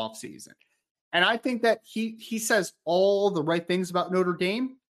Dame this offseason. And I think that he says all the right things about Notre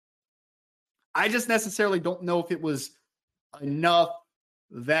Dame. I just necessarily don't know if it was enough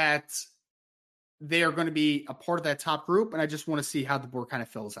that they are going to be a part of that top group. And I just want to see how the board kind of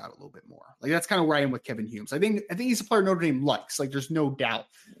fills out a little bit more. Like, that's kind of where I am with Kevin Humes. I think he's a player Notre Dame likes. Like, there's no doubt.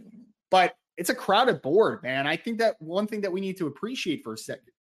 But it's a crowded board, man. I think that one thing that we need to appreciate for a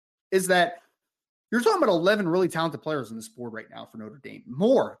second is that you're talking about 11 really talented players on this board right now for Notre Dame.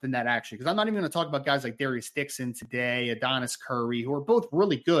 More than that, actually, because I'm not even going to talk about guys like Darius Dixon today, Adonis Curry, who are both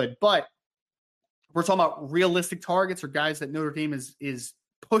really good. But we're talking about realistic targets or guys that Notre Dame is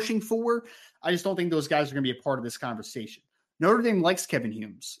pushing for. I just don't think those guys are going to be a part of this conversation. Notre Dame likes Kevin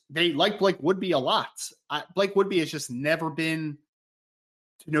Humes. They like Blake Woodby a lot. Blake Woodby has just never been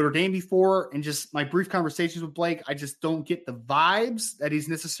to Notre Dame before. And just my brief conversations with Blake, I just don't get the vibes that he's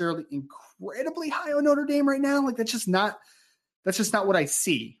necessarily incredibly high on Notre Dame right now. Like, that's just not what I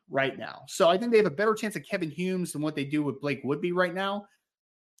see right now. So I think they have a better chance of Kevin Humes than what they do with Blake Woodby right now.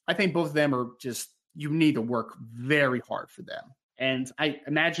 I think both of them are just, you need to work very hard for them. And I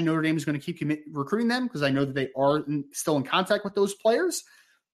imagine Notre Dame is going to keep recruiting them because I know that they are still in contact with those players.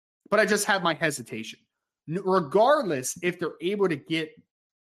 But I just have my hesitation. Regardless if they're able to get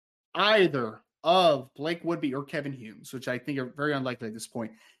either of Blake Woodby or Kevin Humes, which I think are very unlikely at this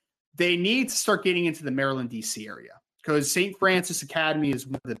point, they need to start getting into the Maryland, D.C. area because St. Francis Academy is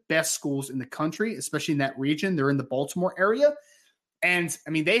one of the best schools in the country, especially in that region. They're in the Baltimore area. And, I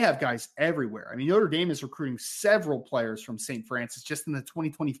mean, they have guys everywhere. I mean, Notre Dame is recruiting several players from St. Francis just in the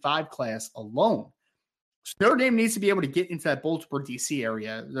 2025 class alone. So Notre Dame needs to be able to get into that Baltimore, D.C.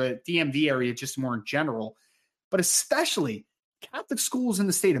 area, the DMV area just more in general, but especially Catholic schools in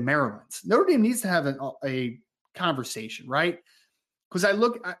the state of Maryland. Notre Dame needs to have a conversation, right? Because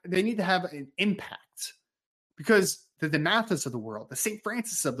they need to have an impact because the DeMathis of the world, the St.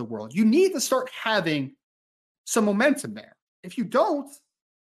 Francis of the world, you need to start having some momentum there. If you don't,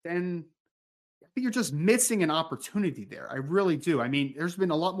 then I think you're just missing an opportunity there. I really do. I mean, there's been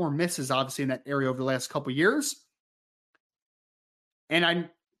a lot more misses, obviously, in that area over the last couple of years. And I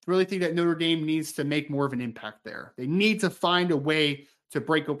really think that Notre Dame needs to make more of an impact there. They need to find a way to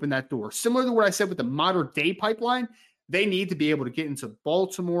break open that door. Similar to what I said with the modern day pipeline, they need to be able to get into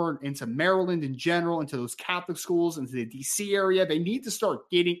Baltimore, into Maryland in general, into those Catholic schools, into the D.C. area. They need to start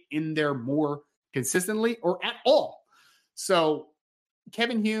getting in there more consistently or at all. So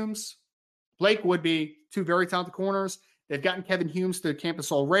Kevin Humes, Blake Woodby, two very talented corners. They've gotten Kevin Humes to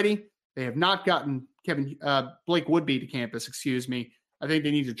campus already. They have not gotten Blake Woodby to campus, I think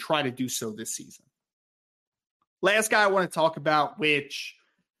they need to try to do so this season. Last guy I want to talk about, which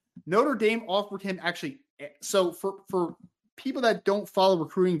Notre Dame offered him actually. So for people that don't follow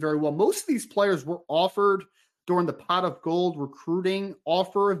recruiting very well, most of these players were offered during the Pot of Gold recruiting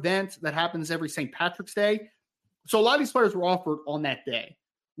offer event that happens every St. Patrick's Day. So a lot of these players were offered on that day.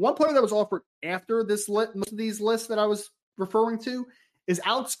 One player that was offered after this most of these lists that I was referring to is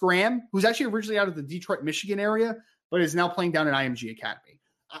Alex Graham, who's actually originally out of the Detroit, Michigan area, but is now playing down at IMG Academy.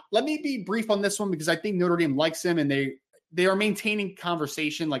 Let me be brief on this one because I think Notre Dame likes him and they are maintaining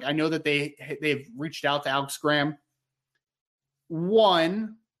conversation. Like I know that they've reached out to Alex Graham.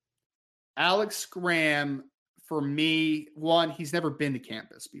 One, Alex Graham, for me, he's never been to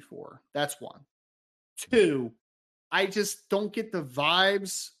campus before. That's one. Two, I just don't get the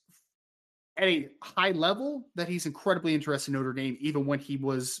vibes at a high level that he's incredibly interested in Notre Dame, even when he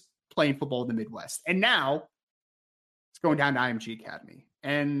was playing football in the Midwest. And now it's going down to IMG Academy.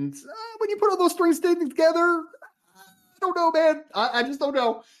 And when you put all those strings together, I don't know, man. I just don't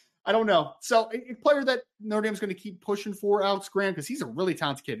know. I don't know. So a player that Notre Dame's going to keep pushing for, Alex Graham, because he's a really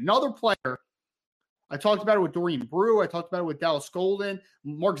talented kid. Another player, I talked about it with Dorian Brew. I talked about it with Dallas Golden,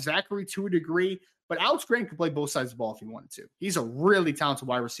 Mark Zachary to a degree. But Alex Graham can play both sides of the ball if he wanted to. He's a really talented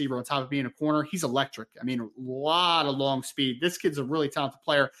wide receiver on top of being a corner. He's electric. I mean, a lot of long speed. This kid's a really talented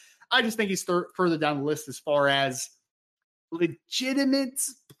player. I just think he's further down the list as far as legitimate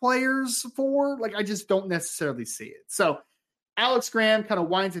players for. Like, I just don't necessarily see it. So Alex Graham kind of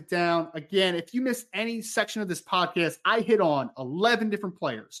winds it down. Again, if you missed any section of this podcast, I hit on 11 different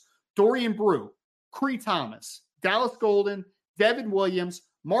players. Dorian Brew, Cree Thomas, Dallas Golden, Devin Williams,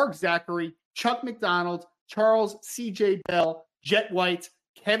 Mark Zachary, Chuck McDonald, Charles C.J. Bell, Jet White,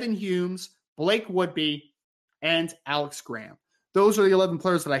 Kevin Humes, Blake Woodby, and Alex Graham. Those are the 11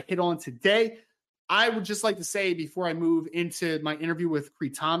 players that I hit on today. I would just like to say before I move into my interview with Cree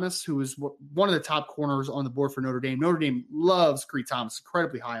Thomas, who is one of the top corners on the board for Notre Dame. Notre Dame loves Cree Thomas,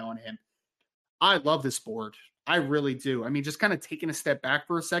 incredibly high on him. I love this board. I really do. I mean, just kind of taking a step back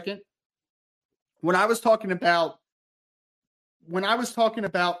for a second. When I was talking about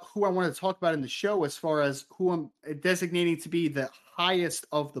who I wanted to talk about in the show as far as who I'm designating to be the highest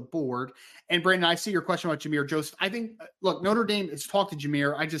of the board, and Brandon, I see your question about Jameer Joseph. I think, look, Notre Dame has talked to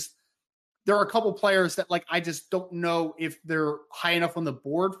Jameer. There are a couple players that I just don't know if they're high enough on the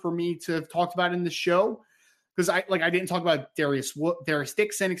board for me to have talked about in the show. Because I didn't talk about Darius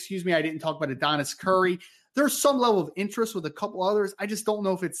Dixon, I didn't talk about Adonis Curry. There's some level of interest with a couple others. I just don't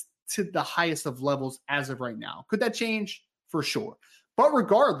know if it's to the highest of levels as of right now. Could that change? For sure. But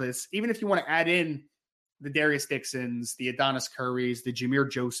regardless, even if you want to add in the Darius Dixons, the Adonis Currys, the Jameer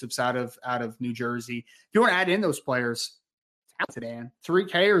Josephs out of New Jersey, if you want to add in those players, talented, man.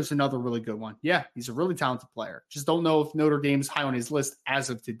 Tariq Hayer is another really good one. Yeah, he's a really talented player. Just don't know if Notre Dame's high on his list as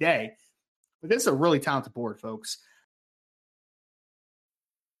of today. But this is a really talented board, folks.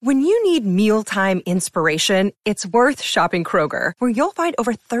 When you need mealtime inspiration, it's worth shopping Kroger, where you'll find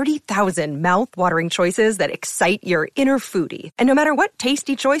over 30,000 mouth-watering choices that excite your inner foodie. And no matter what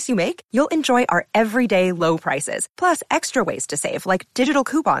tasty choice you make, you'll enjoy our everyday low prices, plus extra ways to save, like digital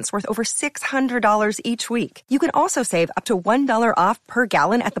coupons worth over $600 each week. You can also save up to $1 off per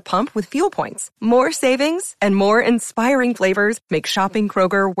gallon at the pump with fuel points. More savings and more inspiring flavors make shopping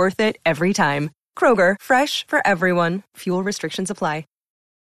Kroger worth it every time. Kroger, fresh for everyone. Fuel restrictions apply.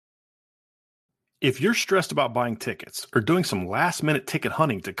 If you're stressed about buying tickets or doing some last-minute ticket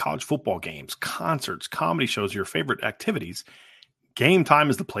hunting to college football games, concerts, comedy shows, your favorite activities, Game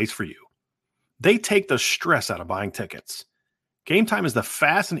Time is the place for you. They take the stress out of buying tickets. Game Time is the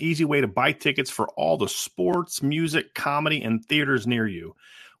fast and easy way to buy tickets for all the sports, music, comedy, and theaters near you.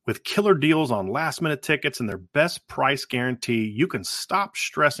 With killer deals on last-minute tickets and their best price guarantee, you can stop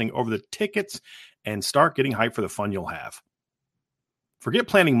stressing over the tickets and start getting hyped for the fun you'll have. Forget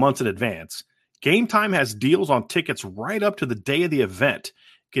planning months in advance. Game Time has deals on tickets right up to the day of the event.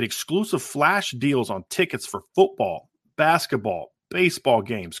 Get exclusive flash deals on tickets for football, basketball, baseball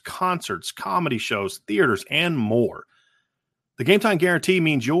games, concerts, comedy shows, theaters, and more. The Game Time guarantee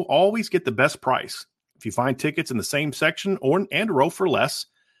means you'll always get the best price. If you find tickets in the same section and row for less,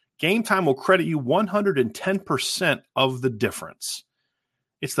 Game Time will credit you 110% of the difference.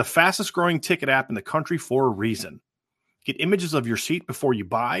 It's the fastest growing ticket app in the country for a reason. Get images of your seat before you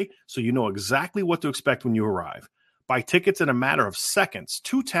buy so you know exactly what to expect when you arrive. Buy tickets in a matter of seconds,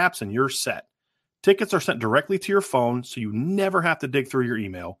 2 taps and you're set. Tickets are sent directly to your phone so you never have to dig through your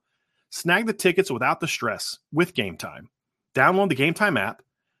email. Snag the tickets without the stress with Game Time. Download the Game Time app,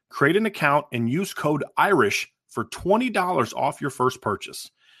 create an account, and use code IRISH for $20 off your first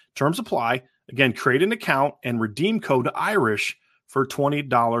purchase. Terms apply. Again, create an account and redeem code IRISH for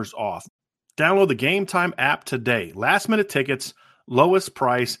 $20 off. Download the Game Time app today. Last-minute tickets, lowest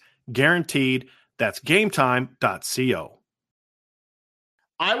price, guaranteed. That's gametime.co.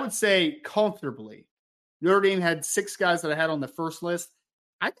 I would say comfortably, Notre Dame had 6 guys that I had on the first list.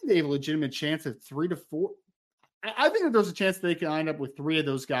 I think they have a legitimate chance at 3 to 4. I think that there's a chance they can end up with 3 of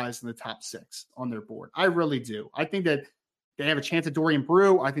those guys in the top 6 on their board. I really do. I think that they have a chance at Dorian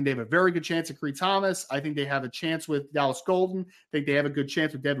Brew. I think they have a very good chance at Creed Thomas. I think they have a chance with Dallas Golden. I think they have a good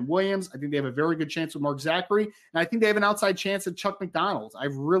chance with Devin Williams. I think they have a very good chance with Mark Zachary. And I think they have an outside chance at Chuck McDonald. I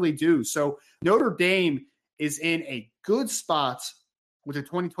really do. So Notre Dame is in a good spot with the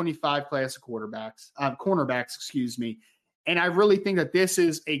 2025 class of cornerbacks, excuse me. And I really think that this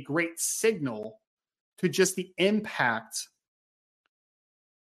is a great signal to just the impact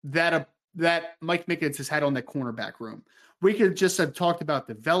that Mike Mickens has had on that cornerback room. We could just have talked about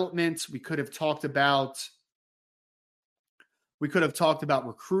development. We could have talked about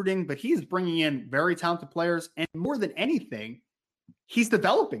recruiting, but he's bringing in very talented players. And more than anything, he's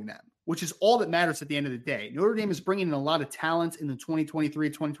developing them, which is all that matters at the end of the day. Notre Dame is bringing in a lot of talent in the 2023,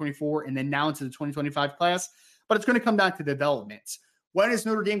 2024, and then now into the 2025 class, but it's going to come down to development. When is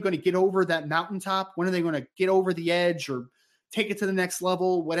Notre Dame going to get over that mountaintop? When are they going to get over the edge or take it to the next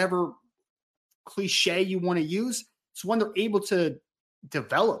level, whatever cliche you want to use? It's when they're able to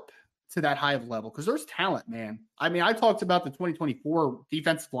develop to that high of level, because there's talent, man. I mean, I talked about the 2024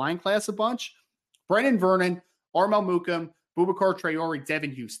 defensive line class a bunch. Brennan Vernon, Armel Mukam, Boubacar Traore,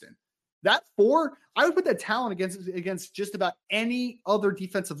 Devin Houston. That four, I would put that talent against just about any other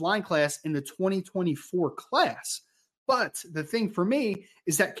defensive line class in the 2024 class. But the thing for me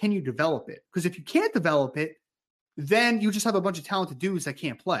is that, can you develop it? Because if you can't develop it, then you just have a bunch of talented dudes that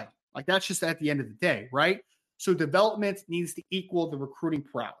can't play. Like, that's just at the end of the day, right? So development needs to equal the recruiting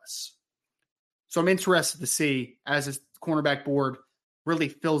prowess. So I'm interested to see as this cornerback board really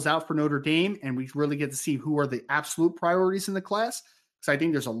fills out for Notre Dame, and we really get to see who are the absolute priorities in the class. Because I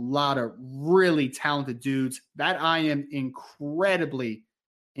think there's a lot of really talented dudes that I am incredibly,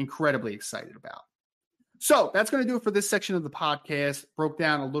 incredibly excited about. So that's going to do it for this section of the podcast. Broke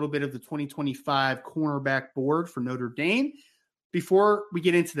down a little bit of the 2025 cornerback board for Notre Dame. Before we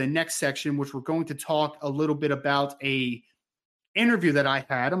get into the next section, which we're going to talk a little bit about a interview that I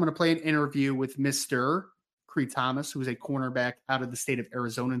had. I'm going to play an interview with Mr. Creed Thomas, who is a cornerback out of the state of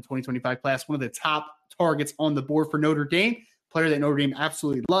Arizona in 2025 class, one of the top targets on the board for Notre Dame, player that Notre Dame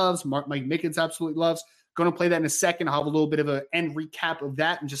absolutely loves, Mike Mickens absolutely loves. Going to play that in a second. I'll have a little bit of an end recap of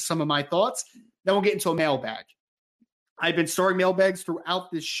that and just some of my thoughts. Then we'll get into a mailbag. I've been starting mailbags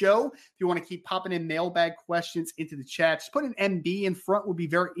throughout this show. If you want to keep popping in mailbag questions into the chat, just put an MB in front would be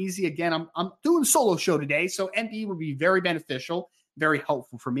very easy. Again, I'm doing a solo show today, so MB would be very beneficial, very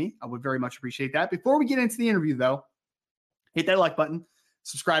helpful for me. I would very much appreciate that. Before we get into the interview, though, hit that like button,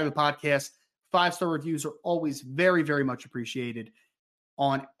 subscribe to the podcast. 5-star reviews are always very, very much appreciated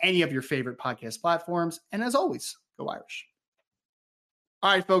on any of your favorite podcast platforms. And as always, go Irish.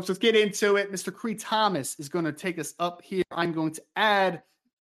 All right, folks, let's get into it. Mr. Creed Thomas is going to take us up here. I'm going to add,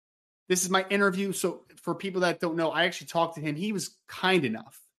 this is my interview. So for people that don't know, I actually talked to him. He was kind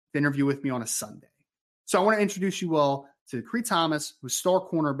enough to interview with me on a Sunday. So I want to introduce you all to Creed Thomas, who's star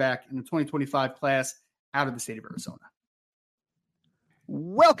cornerback in the 2025 class out of the state of Arizona.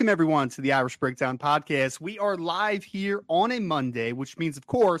 Welcome, everyone, to the Irish Breakdown Podcast. We are live here on a Monday, which means, of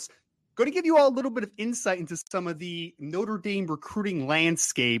course, going to give you all a little bit of insight into some of the Notre Dame recruiting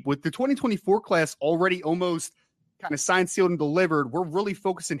landscape. With the 2024 class already almost kind of signed, sealed, and delivered, we're really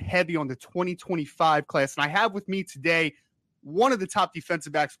focusing heavy on the 2025 class. And I have with me today one of the top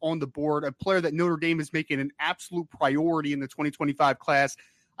defensive backs on the board, a player that Notre Dame is making an absolute priority in the 2025 class.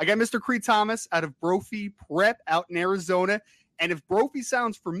 I got Mr. Creed Thomas out of Brophy Prep out in Arizona. And if Brophy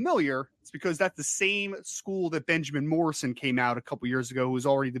sounds familiar, it's because that's the same school that Benjamin Morrison came out a couple years ago, who was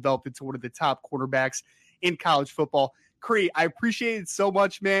already developed into one of the top quarterbacks in college football. Creed, I appreciate it so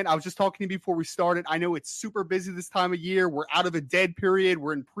much, man. I was just talking to you before we started. I know it's super busy this time of year. We're out of a dead period.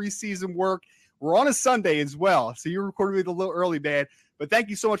 We're in preseason work. We're on a Sunday as well. So you're recording it a little early, man. But thank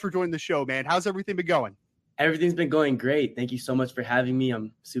you so much for joining the show, man. How's everything been going? Everything's been going great. Thank you so much for having me.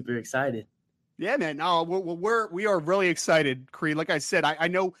 I'm super excited. Yeah, man. No, we are really excited, Creed. Like I said, I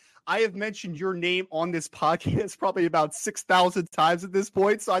know I have mentioned your name on this podcast probably about 6,000 times at this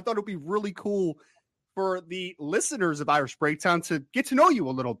point. So I thought it'd be really cool for the listeners of Irish Breakdown to get to know you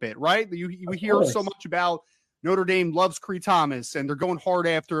a little bit, right? You hear so much about Notre Dame loves Creed Thomas and they're going hard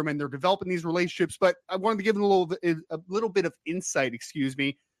after him and they're developing these relationships. But I wanted to give them a little bit of insight,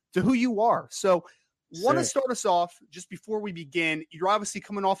 to who you are. So want to start us off just before we begin. You're obviously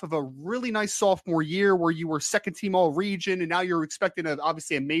coming off of a really nice sophomore year where you were second team all region, and now you're expecting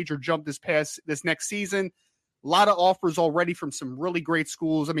obviously a major jump this next season. A lot of offers already from some really great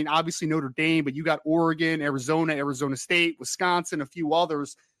schools. I mean, obviously Notre Dame, but you got Oregon, Arizona, Arizona State, Wisconsin, a few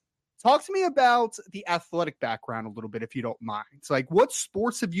others. Talk to me about the athletic background a little bit, if you don't mind. It's like, what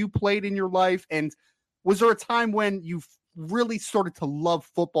sports have you played in your life? And was there a time when you've really started to love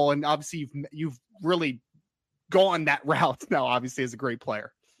football, and obviously you've really gone that route now, obviously, as a great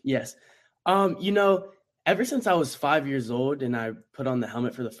player. Yes. Ever since I was 5 years old and I put on the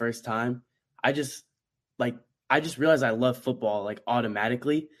helmet for the first time, I just realized I love football like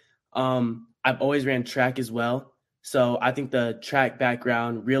automatically. I've always ran track as well. So I think the track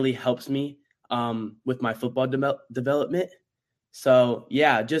background really helps me with my football development. So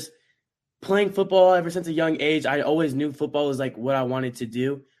yeah, just playing football ever since a young age. I always knew football was like what I wanted to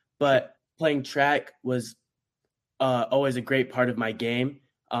do, but playing track was always a great part of my game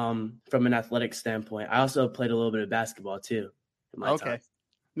from an athletic standpoint. I also played a little bit of basketball too in my time.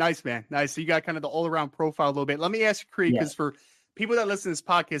 Nice, man. Nice. So you got kind of the all-around profile a little bit. Let me ask you, Creed, because for people that listen to this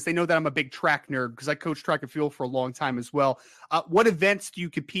podcast, they know that I'm a big track nerd because I coached track and field for a long time as well. What events do you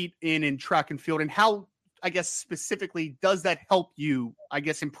compete in track and field, and how, I guess, specifically does that help you, I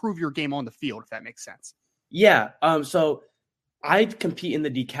guess, improve your game on the field, if that makes sense? Yeah. So I compete in the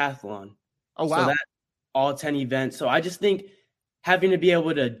decathlon. Oh, wow. So that all 10 events. So I just think having to be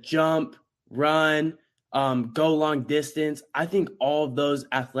able to jump, run, go long distance, I think all of those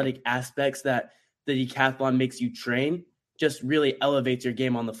athletic aspects that the decathlon makes you train just really elevates your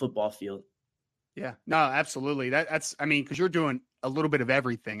game on the football field. Yeah, no, absolutely. That's, I mean, because you're doing a little bit of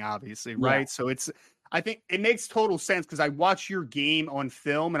everything, obviously, right? Yeah. So I think it makes total sense because I watch your game on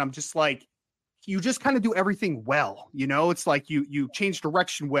film and I'm just like, you just kind of do everything well. It's like you change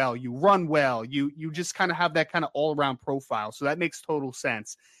direction well, you run well, you just kind of have that kind of all around profile. So that makes total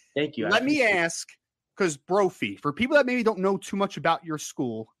sense. Thank you. Let me ask, because Brophy, for people that maybe don't know too much about your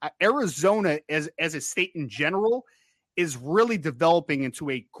school, Arizona as a state in general is really developing into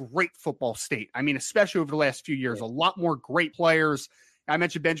a great football state. I mean, especially over the last few years, a lot more great players. I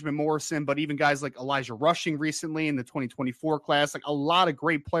mentioned Benjamin Morrison, but even guys like Elijah Rushing recently in the 2024 class, like a lot of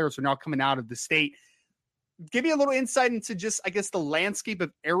great players are now coming out of the state. Give me a little insight into just, I guess, the landscape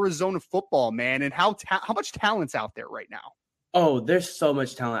of Arizona football, man, and how much talent's out there right now. Oh, there's so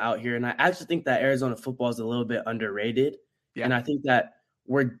much talent out here. And I actually think that Arizona football is a little bit underrated. Yeah. And I think that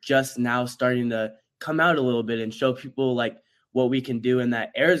we're just now starting to come out a little bit and show people like what we can do, and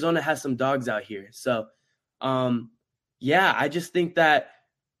that Arizona has some dogs out here. So, yeah, I just think that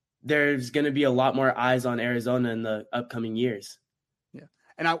there's going to be a lot more eyes on Arizona in the upcoming years. Yeah.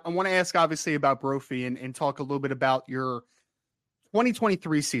 And I want to ask, obviously, about Brophy and talk a little bit about your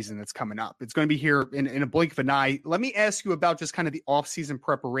 2023 season that's coming up. It's going to be here in a blink of an eye. Let me ask you about just kind of the offseason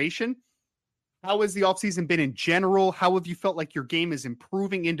preparation. How has the offseason been in general? How have you felt like your game is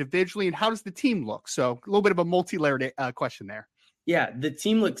improving individually? And how does the team look? So a little bit of a multi-layered question there. Yeah, the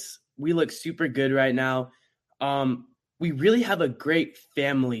team we look super good right now. We really have a great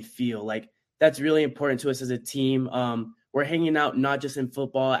family feel. Like that's really important to us as a team. We're hanging out, not just in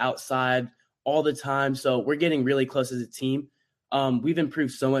football, outside all the time. So we're getting really close as a team. We've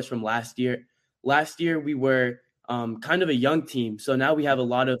improved so much from last year. Last year, we were kind of a young team. So now we have a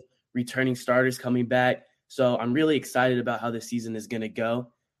lot of returning starters coming back. So I'm really excited about how the season is going to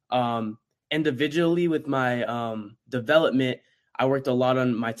go. Individually with my development, I worked a lot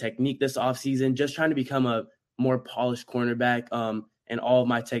on my technique this offseason, just trying to become a more polished cornerback and all of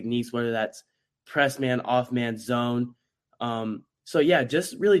my techniques, whether that's press man, off man, zone. So yeah,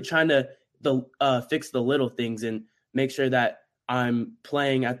 just really trying to fix the little things and make sure that I'm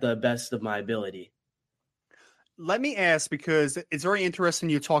playing at the best of my ability. Let me ask, because it's very interesting.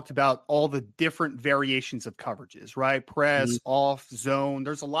 You talked about all the different variations of coverages, right? Press, off, zone.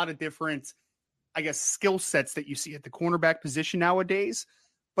 There's a lot of different, I guess, skill sets that you see at the cornerback position nowadays.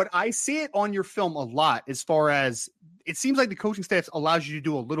 But I see it on your film a lot as far as it seems like the coaching staff allows you to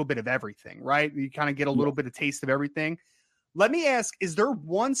do a little bit of everything, right? You kind of get a little bit of taste of everything. Let me ask, is there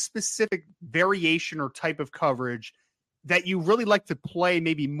one specific variation or type of coverage that you really like to play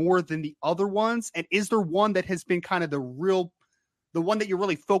maybe more than the other ones? And is there one that has been kind of the one that you're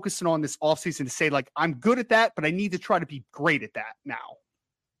really focusing on this offseason to say, like, I'm good at that, but I need to try to be great at that now?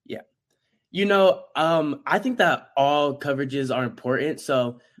 Yeah. I think that all coverages are important.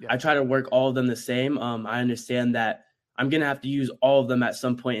 So I try to work all of them the same. I understand that I'm going to have to use all of them at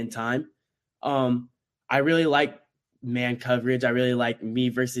some point in time. I really like man coverage. I really like me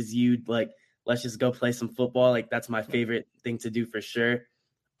versus you. Like, let's just go play some football. Like, that's my favorite thing to do for sure.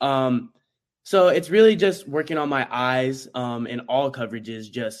 So it's really just working on my eyes in all coverages,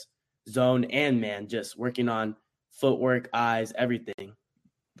 just zone and man, just working on footwork, eyes, everything.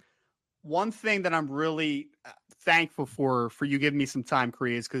 One thing that I'm really thankful for you giving me some time,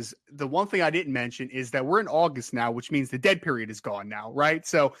 Korea, is because the one thing I didn't mention is that we're in August now, which means the dead period is gone now, right?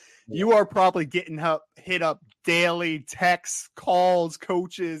 So you are probably getting hit up daily, texts, calls,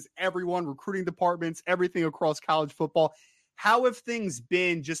 coaches, everyone, recruiting departments, everything across college football. how have things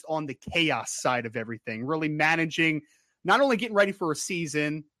been just on the chaos side of everything, really managing, not only getting ready for a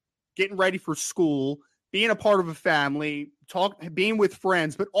season, getting ready for school, being a part of a family, being with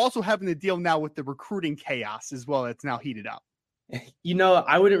friends, but also having to deal now with the recruiting chaos as well that's now heated up?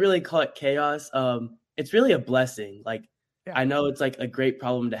 I wouldn't really call it chaos. It's really a blessing. Like, Yeah. I know it's like a great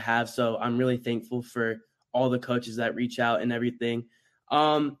problem to have, so I'm really thankful for all the coaches that reach out and everything.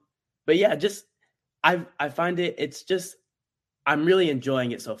 But yeah, just I find it's just I'm really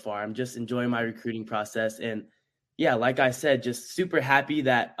enjoying it so far. I'm just enjoying my recruiting process, and yeah, like I said, just super happy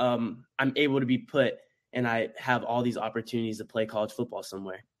that I'm able to be put and I have all these opportunities to play college football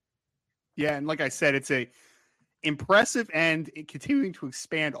somewhere. Yeah, and like I said, it's a impressive and continuing to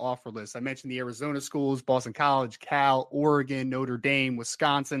expand offer list. I mentioned the Arizona schools, Boston College, Cal, Oregon, Notre Dame,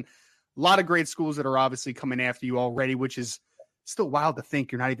 Wisconsin. A lot of great schools that are obviously coming after you already, which is still wild to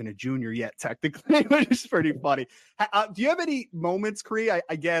think you're not even a junior yet, technically, which is pretty funny. Do you have any moments, Cree,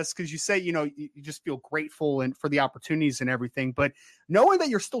 I guess, because you say, you just feel grateful and for the opportunities and everything, but knowing that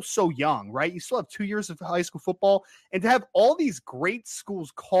you're still so young, right? You still have 2 years of high school football, and to have all these great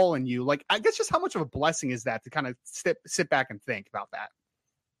schools calling you, like, I guess just how much of a blessing is that to kind of sit back and think about that?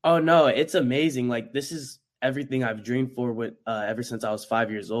 Oh no, it's amazing. Like, this is everything I've dreamed for with ever since I was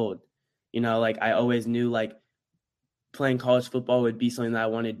 5 years old. Like, I always knew like playing college football would be something that I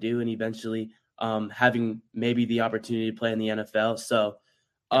want to do, and eventually having maybe the opportunity to play in the NFL. So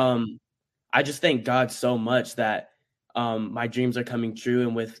I just thank God so much that my dreams are coming true,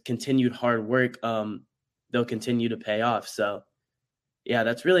 and with continued hard work, they'll continue to pay off. So yeah,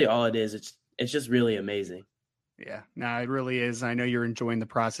 that's really all it is. It's just really amazing. Yeah, no, it really is. I know you're enjoying the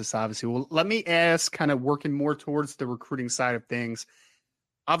process, obviously. Well, let me ask, kind of working more towards the recruiting side of things.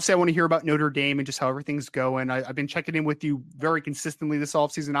 Obviously, I want to hear about Notre Dame and just how everything's going. I've been checking in with you very consistently this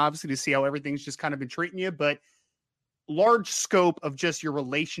offseason, obviously, to see how everything's just kind of been treating you. But large scope of just your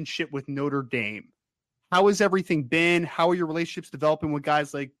relationship with Notre Dame. How has everything been? How are your relationships developing with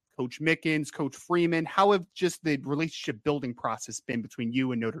guys like Coach Mickens, Coach Freeman? How have just the relationship building process been between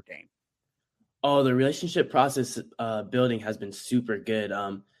you and Notre Dame? Oh, the relationship process building has been super good.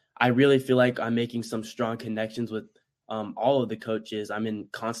 I really feel like I'm making some strong connections with all of the coaches. I'm in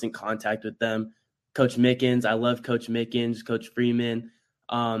constant contact with them. Coach Mickens, I love Coach Mickens, Coach Freeman,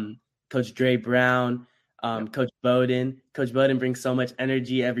 Coach Dre Brown, Coach Bowden. Coach Bowden brings so much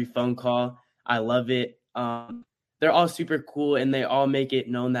energy every phone call. I love it. They're all super cool, and they all make it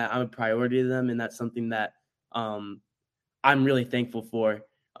known that I'm a priority to them, and that's something that I'm really thankful for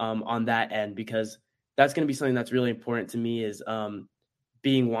on that end, because that's going to be something that's really important to me, is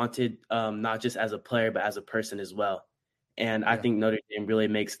being wanted, not just as a player, but as a person as well. And I think Notre Dame really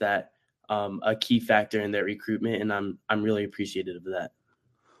makes that a key factor in their recruitment, and I'm really appreciative of that.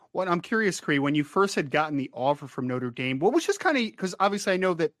 Well, I'm curious, Cree, when you first had gotten the offer from Notre Dame, what was just kind of, because obviously I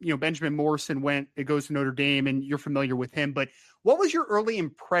know that, Benjamin Morrison goes to Notre Dame and you're familiar with him, but what was your early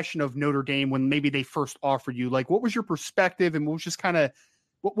impression of Notre Dame when maybe they first offered you? Like, what was your perspective, and what was just kind of,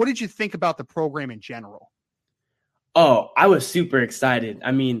 what did you think about the program in general? Oh, I was super excited.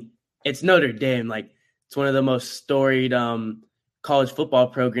 I mean, it's Notre Dame. Like, it's one of the most storied college football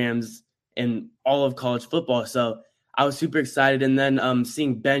programs in all of college football. So I was super excited. And then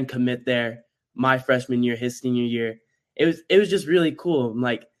seeing Ben commit there my freshman year, his senior year, it was just really cool.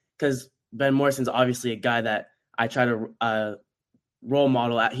 Like, because Ben Morrison's obviously a guy that I try to role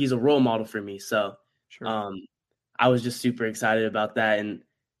model. He's a role model for me. So Sure. I was just super excited about that. And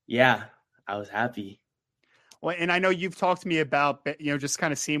yeah, I was happy. Well, and I know you've talked to me about, just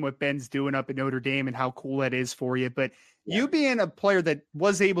kind of seeing what Ben's doing up at Notre Dame and how cool that is for you. But you being a player that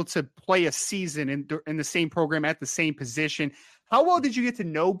was able to play a season in the same program at the same position, how well did you get to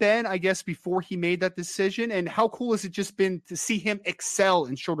know Ben, I guess, before he made that decision? And how cool has it just been to see him excel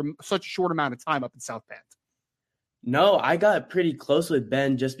in such a short amount of time up in South Bend? No, I got pretty close with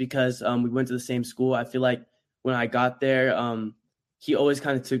Ben just because we went to the same school. I feel like when I got there, he always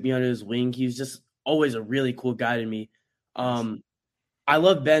kind of took me under his wing. He was just always a really cool guy to me. I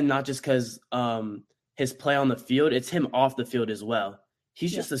love Ben not just because his play on the field, it's him off the field as well.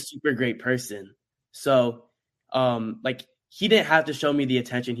 He's just a super great person. So, like, he didn't have to show me the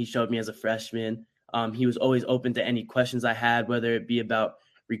attention he showed me as a freshman. He was always open to any questions I had, whether it be about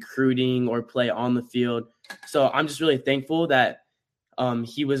recruiting or play on the field. So I'm just really thankful that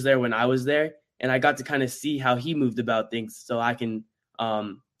he was there when I was there, and I got to kind of see how he moved about things so I can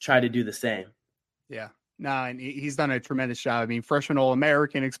try to do the same. Yeah. No, and he's done a tremendous job. I mean, freshman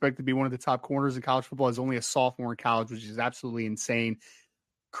All-American, expected to be one of the top corners in college football, is only a sophomore in college, which is absolutely insane.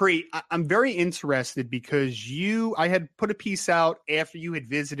 Cree, I'm very interested because I had put a piece out after you had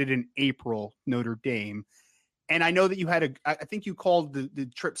visited in April, Notre Dame, And I know that you had I think you called the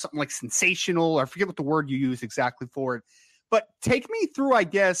trip something like sensational, or I forget what the word you used exactly for it. But take me through, I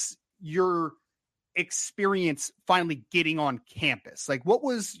guess, your experience finally getting on campus. Like, what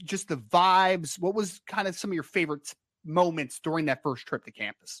was just the vibes? What was kind of some of your favorite moments during that first trip to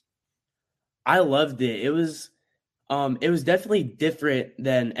campus? I loved it. It was definitely different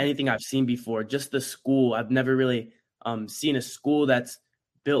than anything I've seen before. Just the school. I've never really seen a school that's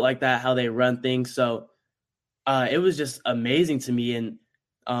built like that, how they run things. So it was just amazing to me. And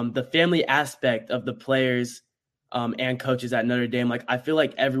the family aspect of the players and coaches at Notre Dame, like I feel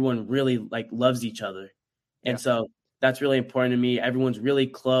like everyone really like loves each other. And so that's really important to me. Everyone's really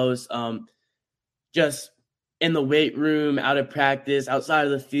close. Just in the weight room, out of practice, outside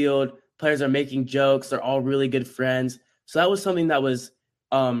of the field, players are making jokes. They're all really good friends. So that was something that was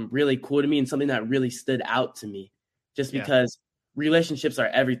really cool to me and something that really stood out to me just because relationships are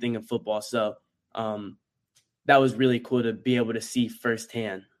everything in football. So that was really cool to be able to see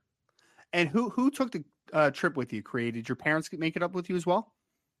firsthand. And who took the trip with you, Creed? Did your parents make it up with you as well?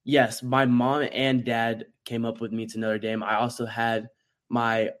 Yes, my mom and dad came up with me to Notre Dame. I also had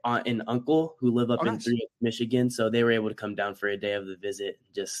my aunt and uncle who live up in Nice. 3 Michigan, so they were able to come down for a day of the visit.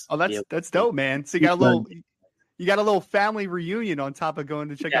 That's dope, man. So you got a little family reunion on top of going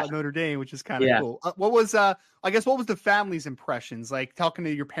to check out Notre Dame, which is kind of cool. What was the family's impressions like talking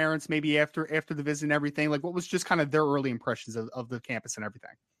to your parents maybe after the visit and everything? Like, what was just kind of their early impressions of the campus and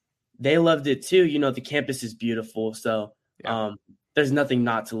everything? They loved it too. You know, the campus is beautiful, so there's nothing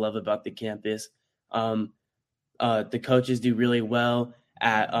not to love about the campus. The coaches do really well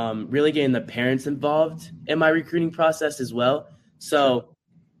at really getting the parents involved in my recruiting process as well. So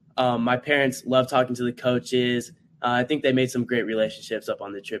my parents love talking to the coaches. I think they made some great relationships up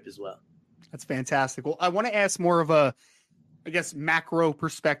on the trip as well. That's fantastic. Well, I want to ask more of a, I guess, macro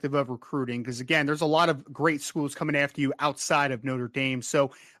perspective of recruiting, because again, there's a lot of great schools coming after you outside of Notre Dame. So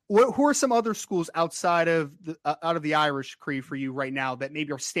who are some other schools outside of the Irish, Creed, for you right now that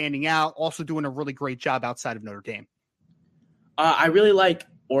maybe are standing out, also doing a really great job outside of Notre Dame? I really like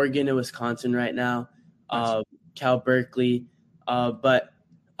Oregon and Wisconsin right now, Nice. Cal Berkeley. But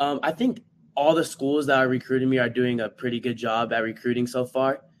I think all the schools that are recruiting me are doing a pretty good job at recruiting so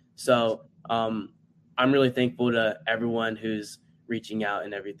far. So I'm really thankful to everyone who's reaching out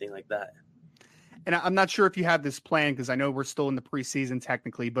and everything like that. And I'm not sure if you have this plan, because I know we're still in the preseason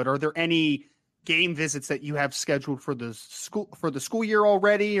technically, but are there any game visits that you have scheduled for the school year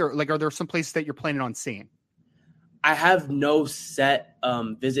already? Or like, are there some places that you're planning on seeing? I have no set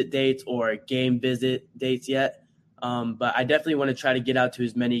visit dates or game visit dates yet. But I definitely want to try to get out to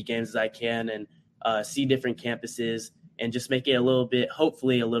as many games as I can and see different campuses and just make it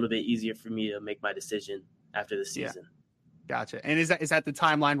hopefully a little bit easier for me to make my decision after the season. Yeah. Gotcha. And is that the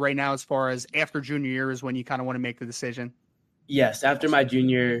timeline right now, as far as after junior year is when you kind of want to make the decision? Yes. After my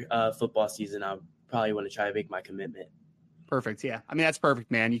junior football season, I'll probably want to try to make my commitment. Perfect. Yeah. I mean, that's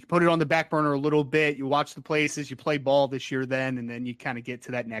perfect, man. You can put it on the back burner a little bit. You watch the places, you play ball this year then, and then you kind of get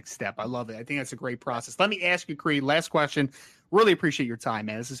to that next step. I love it. I think that's a great process. Let me ask you, Creed, last question. Really appreciate your time,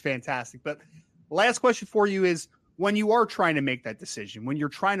 man. This is fantastic. But last question for you is, when you are trying to make that decision, when you're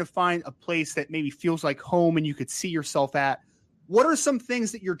trying to find a place that maybe feels like home and you could see yourself at, what are some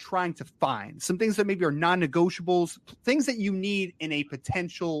things that you're trying to find? Some things that maybe are non-negotiables, things that you need in a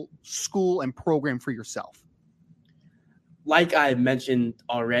potential school and program for yourself? Like I mentioned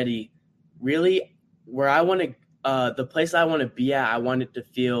already, really where I want to, the place I want to be at, I want it to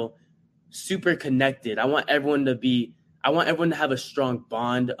feel super connected. I want everyone to have a strong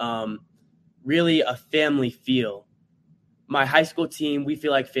bond, really a family feel. My high school team, we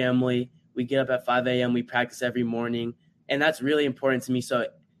feel like family. We get up at 5 a.m. We practice every morning, and that's really important to me. So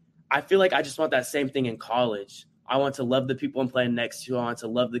I feel like I just want that same thing in college. I want to love the people I'm playing next to. I want to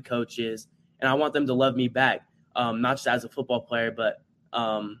love the coaches, and I want them to love me back, not just as a football player, but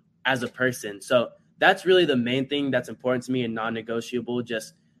as a person. So that's really the main thing that's important to me and non-negotiable,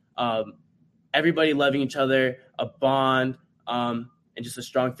 just everybody loving each other, a bond, and just a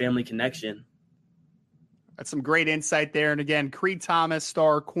strong family connection. That's some great insight there. And again, Creed Thomas,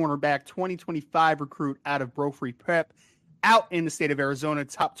 star cornerback, 2025 recruit out of Brophy Prep, out in the state of Arizona,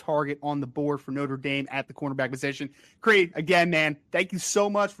 top target on the board for Notre Dame at the cornerback position. Creed, again, man, thank you so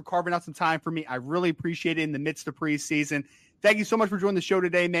much for carving out some time for me. I really appreciate it in the midst of preseason. Thank you so much for joining the show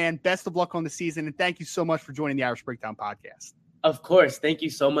today, man. Best of luck on the season, and thank you so much for joining the Irish Breakdown podcast. Of course. Thank you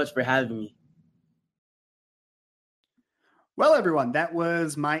so much for having me. Well, everyone, that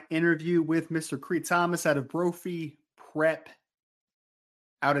was my interview with Mr. Creed Thomas out of Brophy Prep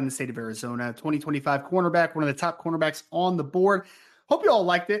out in the state of Arizona, 2025 cornerback, one of the top cornerbacks on the board. Hope you all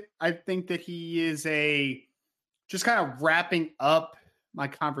liked it. I think that he is a just kind of wrapping up my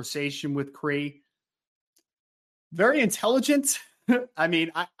conversation with Cree. Very intelligent. I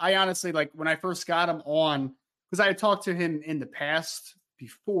mean, I honestly, like, when I first got him on, because I had talked to him in the past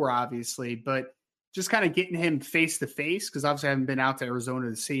before, obviously, but just kind of getting him face to face, because obviously I haven't been out to Arizona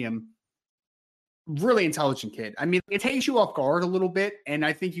to see him. Really intelligent kid. I mean, it takes you off guard a little bit, and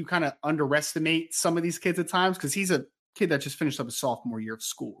I think you kind of underestimate some of these kids at times, because he's a kid that just finished up his sophomore year of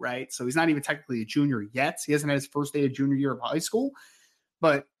school, right? So he's not even technically a junior yet. He hasn't had his first day of junior year of high school,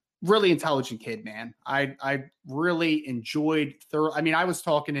 but really intelligent kid, man. I really enjoyed I mean, I was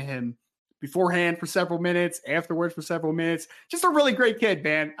talking to him beforehand for several minutes, afterwards for several minutes. Just a really great kid,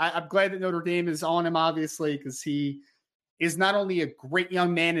 man. I'm glad that Notre Dame is on him, obviously, because he is not only a great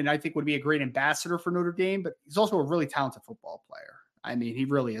young man and I think would be a great ambassador for Notre Dame, but he's also a really talented football player. I mean, he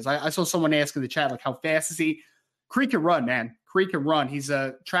really is. I saw someone ask in the chat, like, how fast is he? Cree can run, man. Cree can run. He's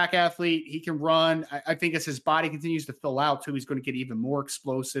a track athlete. He can run. I think as his body continues to fill out, too, he's going to get even more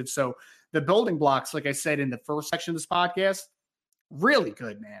explosive. So the building blocks, like I said in the first section of this podcast, really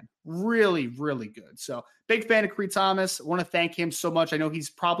good, man. Really, really good. So big fan of Cree Thomas. I want to thank him so much. I know he's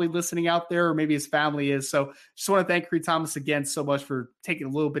probably listening out there, or maybe his family is. So just want to thank Cree Thomas again so much for taking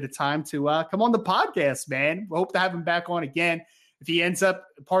a little bit of time to come on the podcast, man. We hope to have him back on again. If he ends up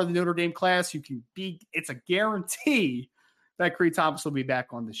part of the Notre Dame class, it's a guarantee that Cree Thomas will be back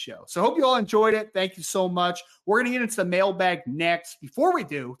on the show. So hope you all enjoyed it. Thank you so much. We're going to get into the mailbag next. Before we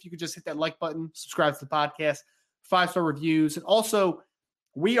do, if you could just hit that like button, subscribe to the podcast, 5-star reviews. And also,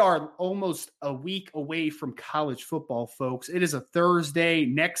 we are almost a week away from college football, folks. It is a Thursday.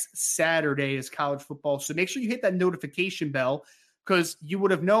 Next Saturday is college football. So make sure you hit that notification bell, because you would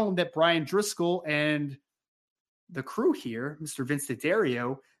have known that Brian Driscoll and the crew here, Mr. Vince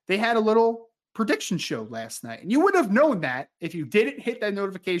D'Addario, they had a little prediction show last night. And you would have known that if you didn't hit that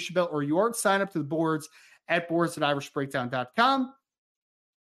notification bell, or you aren't signed up to the boards at boards@irishbreakdown.com.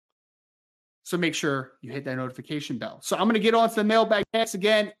 So make sure you hit that notification bell. So I'm going to get on to the mailbag next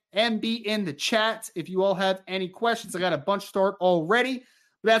again, and be in the chat if you all have any questions. I got a bunch start already,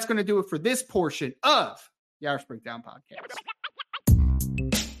 but that's going to do it for this portion of the Irish Breakdown Podcast.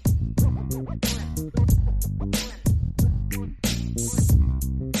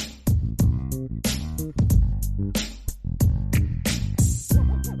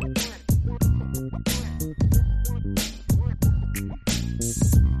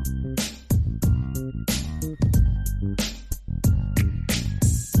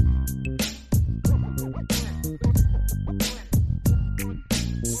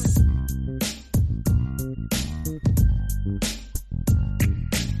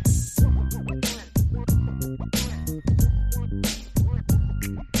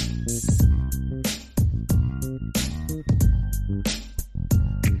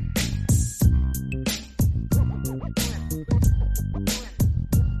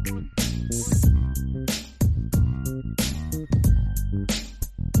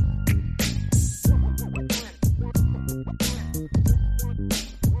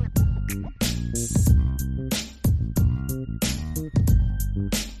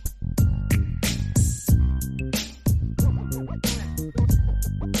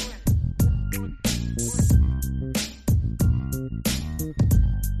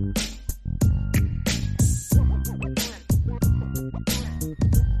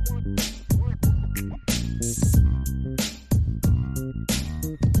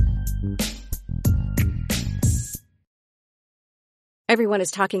 Everyone is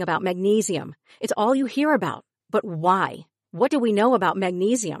talking about magnesium. It's all you hear about. But why? What do we know about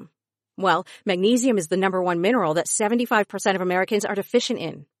magnesium? Well, magnesium is the number one mineral that 75% of Americans are deficient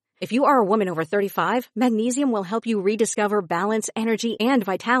in. If you are a woman over 35, magnesium will help you rediscover balance, energy, and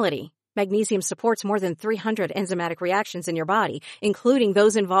vitality. Magnesium supports more than 300 enzymatic reactions in your body, including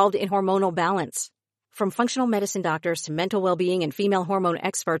those involved in hormonal balance. From functional medicine doctors to mental well-being and female hormone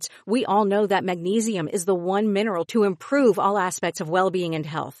experts, we all know that magnesium is the one mineral to improve all aspects of well-being and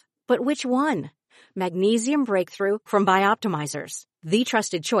health. But which one? Magnesium Breakthrough from Bioptimizers, the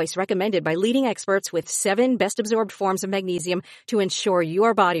trusted choice recommended by leading experts with 7 best-absorbed forms of magnesium to ensure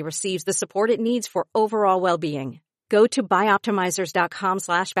your body receives the support it needs for overall well-being. Go to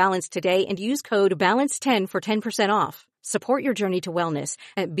bioptimizers.com/balance today and use code BALANCE10 for 10% off. Support your journey to wellness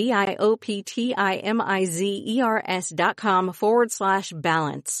at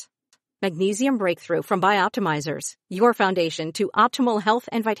bioptimizers.com/balance. Magnesium Breakthrough from Bioptimizers, your foundation to optimal health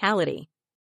and vitality.